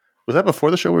 Was that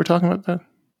before the show we were talking about that?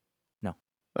 No.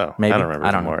 Oh, maybe. I don't remember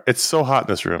anymore. Know. It's so hot in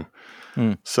this room.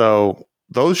 So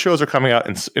those shows are coming out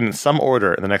in some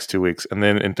order in the next 2 weeks. And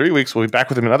then in 3 weeks, we'll be back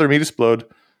with another Media Explode,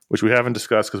 which we haven't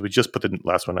discussed because we just put the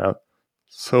last one out.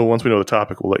 So once we know the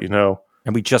topic, we'll let you know.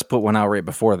 And we just put one out right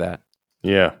before that.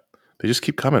 Yeah. They just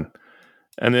keep coming.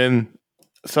 And then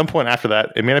at some point after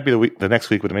that, it may not be the next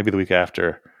week, but it may be the week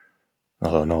after.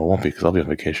 Although, no, it won't be because I'll be on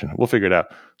vacation. We'll figure it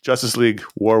out. Justice League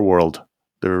War World.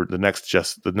 The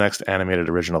next animated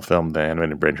original film, the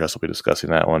Animated Brain Trust will be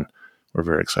discussing that one. We're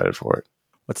very excited for it.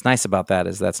 What's nice about that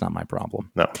is that's not my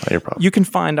problem. No, not your problem. You can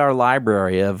find our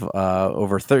library of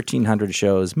over 1,300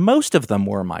 shows. Most of them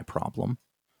were my problem,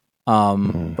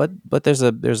 but there's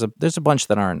a bunch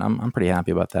that aren't. I'm pretty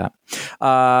happy about that.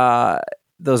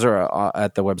 Those are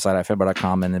at the website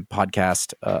ifanboy.com and in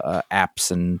podcast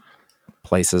apps and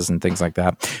places and things like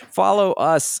that. Follow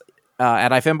us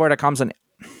at ifanboy.com. And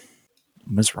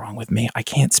what's wrong with me? I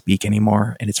can't speak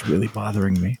anymore, and it's really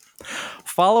bothering me.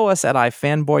 Follow us at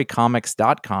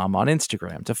ifanboycomics.com on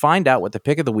Instagram to find out what the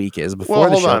pick of the week is before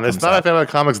the show comes out. It's not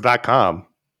ifanboycomics.com.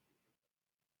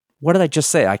 What did I just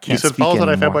say? I can't speak anymore. You said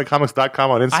follow us at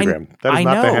ifanboycomics.com on Instagram. That is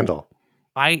not the handle.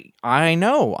 I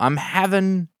know.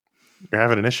 You're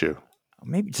having an issue.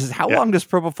 Maybe. How long does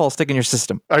propofol stick in your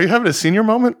system? Are you having a senior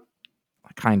moment?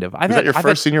 Kind of. Is that your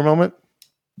first senior moment?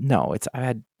 No,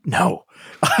 no.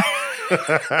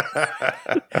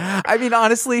 I mean,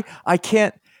 honestly, I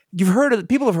can't.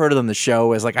 People have heard it on the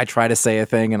show as like I try to say a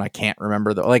thing and I can't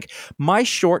remember my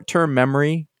short-term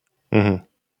memory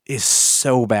is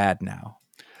so bad now.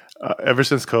 Ever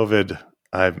since COVID,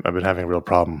 I've been having a real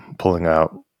problem pulling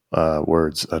out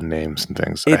words and names and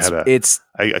things.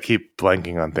 I keep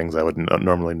blanking on things I would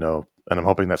normally know, and I'm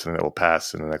hoping that's something that will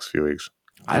pass in the next few weeks.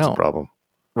 That's a problem.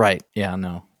 Right? Yeah.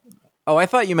 No. Oh, I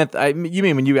thought you meant. I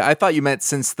thought you meant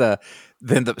since the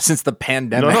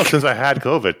pandemic. No, since I had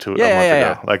COVID a month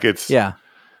ago. Like it's. Yeah.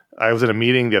 I was in a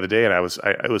meeting the other day, and I was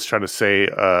trying to say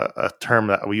a term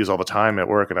that we use all the time at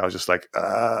work, and I was just like,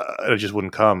 it just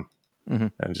wouldn't come,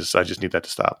 and I just need that to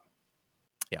stop.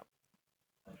 Yeah.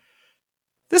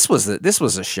 This was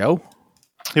a show.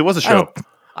 It was a show.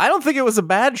 I don't think it was a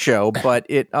bad show, but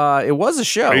it was a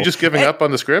show. Are you just giving up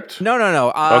on the script? No.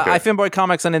 Okay. iFanboy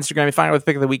Comics on Instagram. You find out what the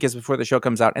pick of the week is before the show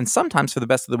comes out. And sometimes for the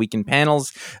best of the weekend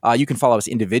panels, you can follow us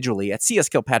individually at CS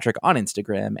Kilpatrick on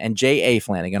Instagram and J.A.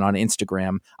 Flanagan on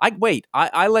Instagram. I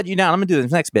let you down. I'm going to do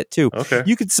this next bit too. Okay.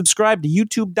 You can subscribe to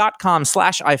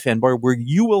youtube.com/iFanboy where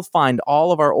you will find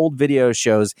all of our old video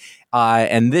shows.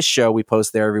 And this show we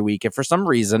post there every week. And for some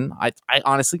reason, I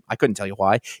honestly, I couldn't tell you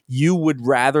why, you would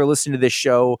rather listen to this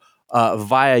show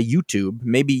via YouTube.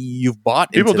 Maybe you've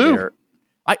bought into People do. There.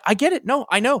 I get it. No,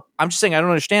 I know. I'm just saying I don't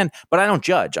understand, but I don't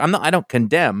judge. I don't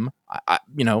condemn. But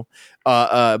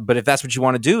if that's what you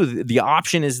want to do, the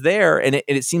option is there, and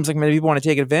it seems like many people want to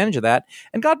take advantage of that.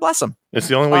 And God bless them. It's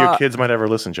the only way your kids might ever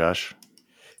listen, Josh.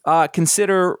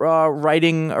 Consider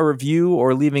writing a review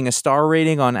or leaving a star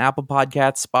rating on Apple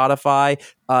Podcasts, Spotify.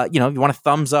 If you want to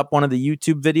thumbs up one of the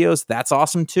YouTube videos, that's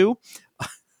awesome too.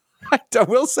 I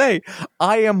will say,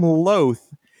 I am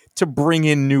loath to bring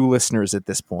in new listeners at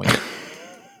this point.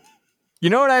 You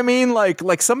know what I mean?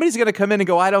 Like somebody's going to come in and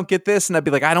go, I don't get this. And I'd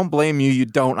be like, I don't blame you. You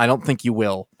don't. I don't think you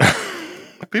will.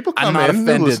 People come in,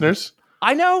 new listeners.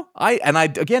 I know. I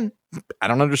don't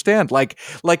understand. Like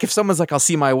if someone's like, I'll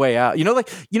see my way out,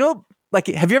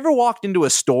 have you ever walked into a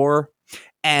store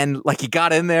and like you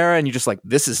got in there and you're just like,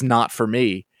 this is not for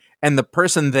me. And the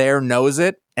person there knows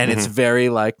it. And it's very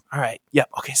like, all right, yep.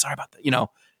 Okay. Sorry about that.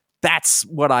 That's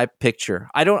what I picture.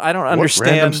 I don't understand.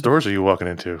 What random stores are you walking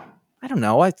into? I don't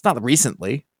know. It's not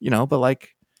recently, but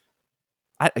like,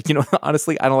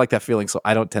 Honestly, I don't like that feeling, so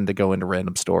I don't tend to go into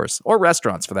random stores or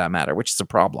restaurants for that matter, which is a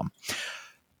problem.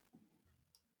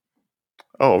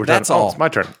 Oh, we're That's done. all. Oh, it's my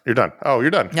turn. You're done. Oh,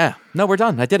 you're done. Yeah, no, we're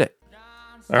done. I did it.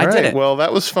 All I right. did it. Well,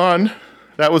 that was fun.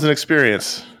 That was an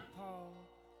experience.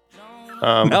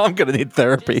 Now I'm gonna need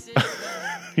therapy.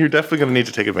 You're definitely going to need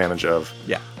to take advantage of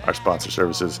our sponsor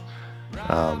services.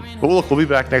 But we'll be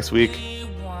back next week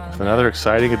with another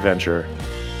exciting adventure.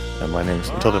 And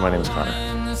until then, my name is Connor.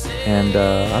 And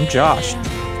I'm Josh.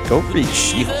 Go read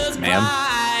She-Hulk, man.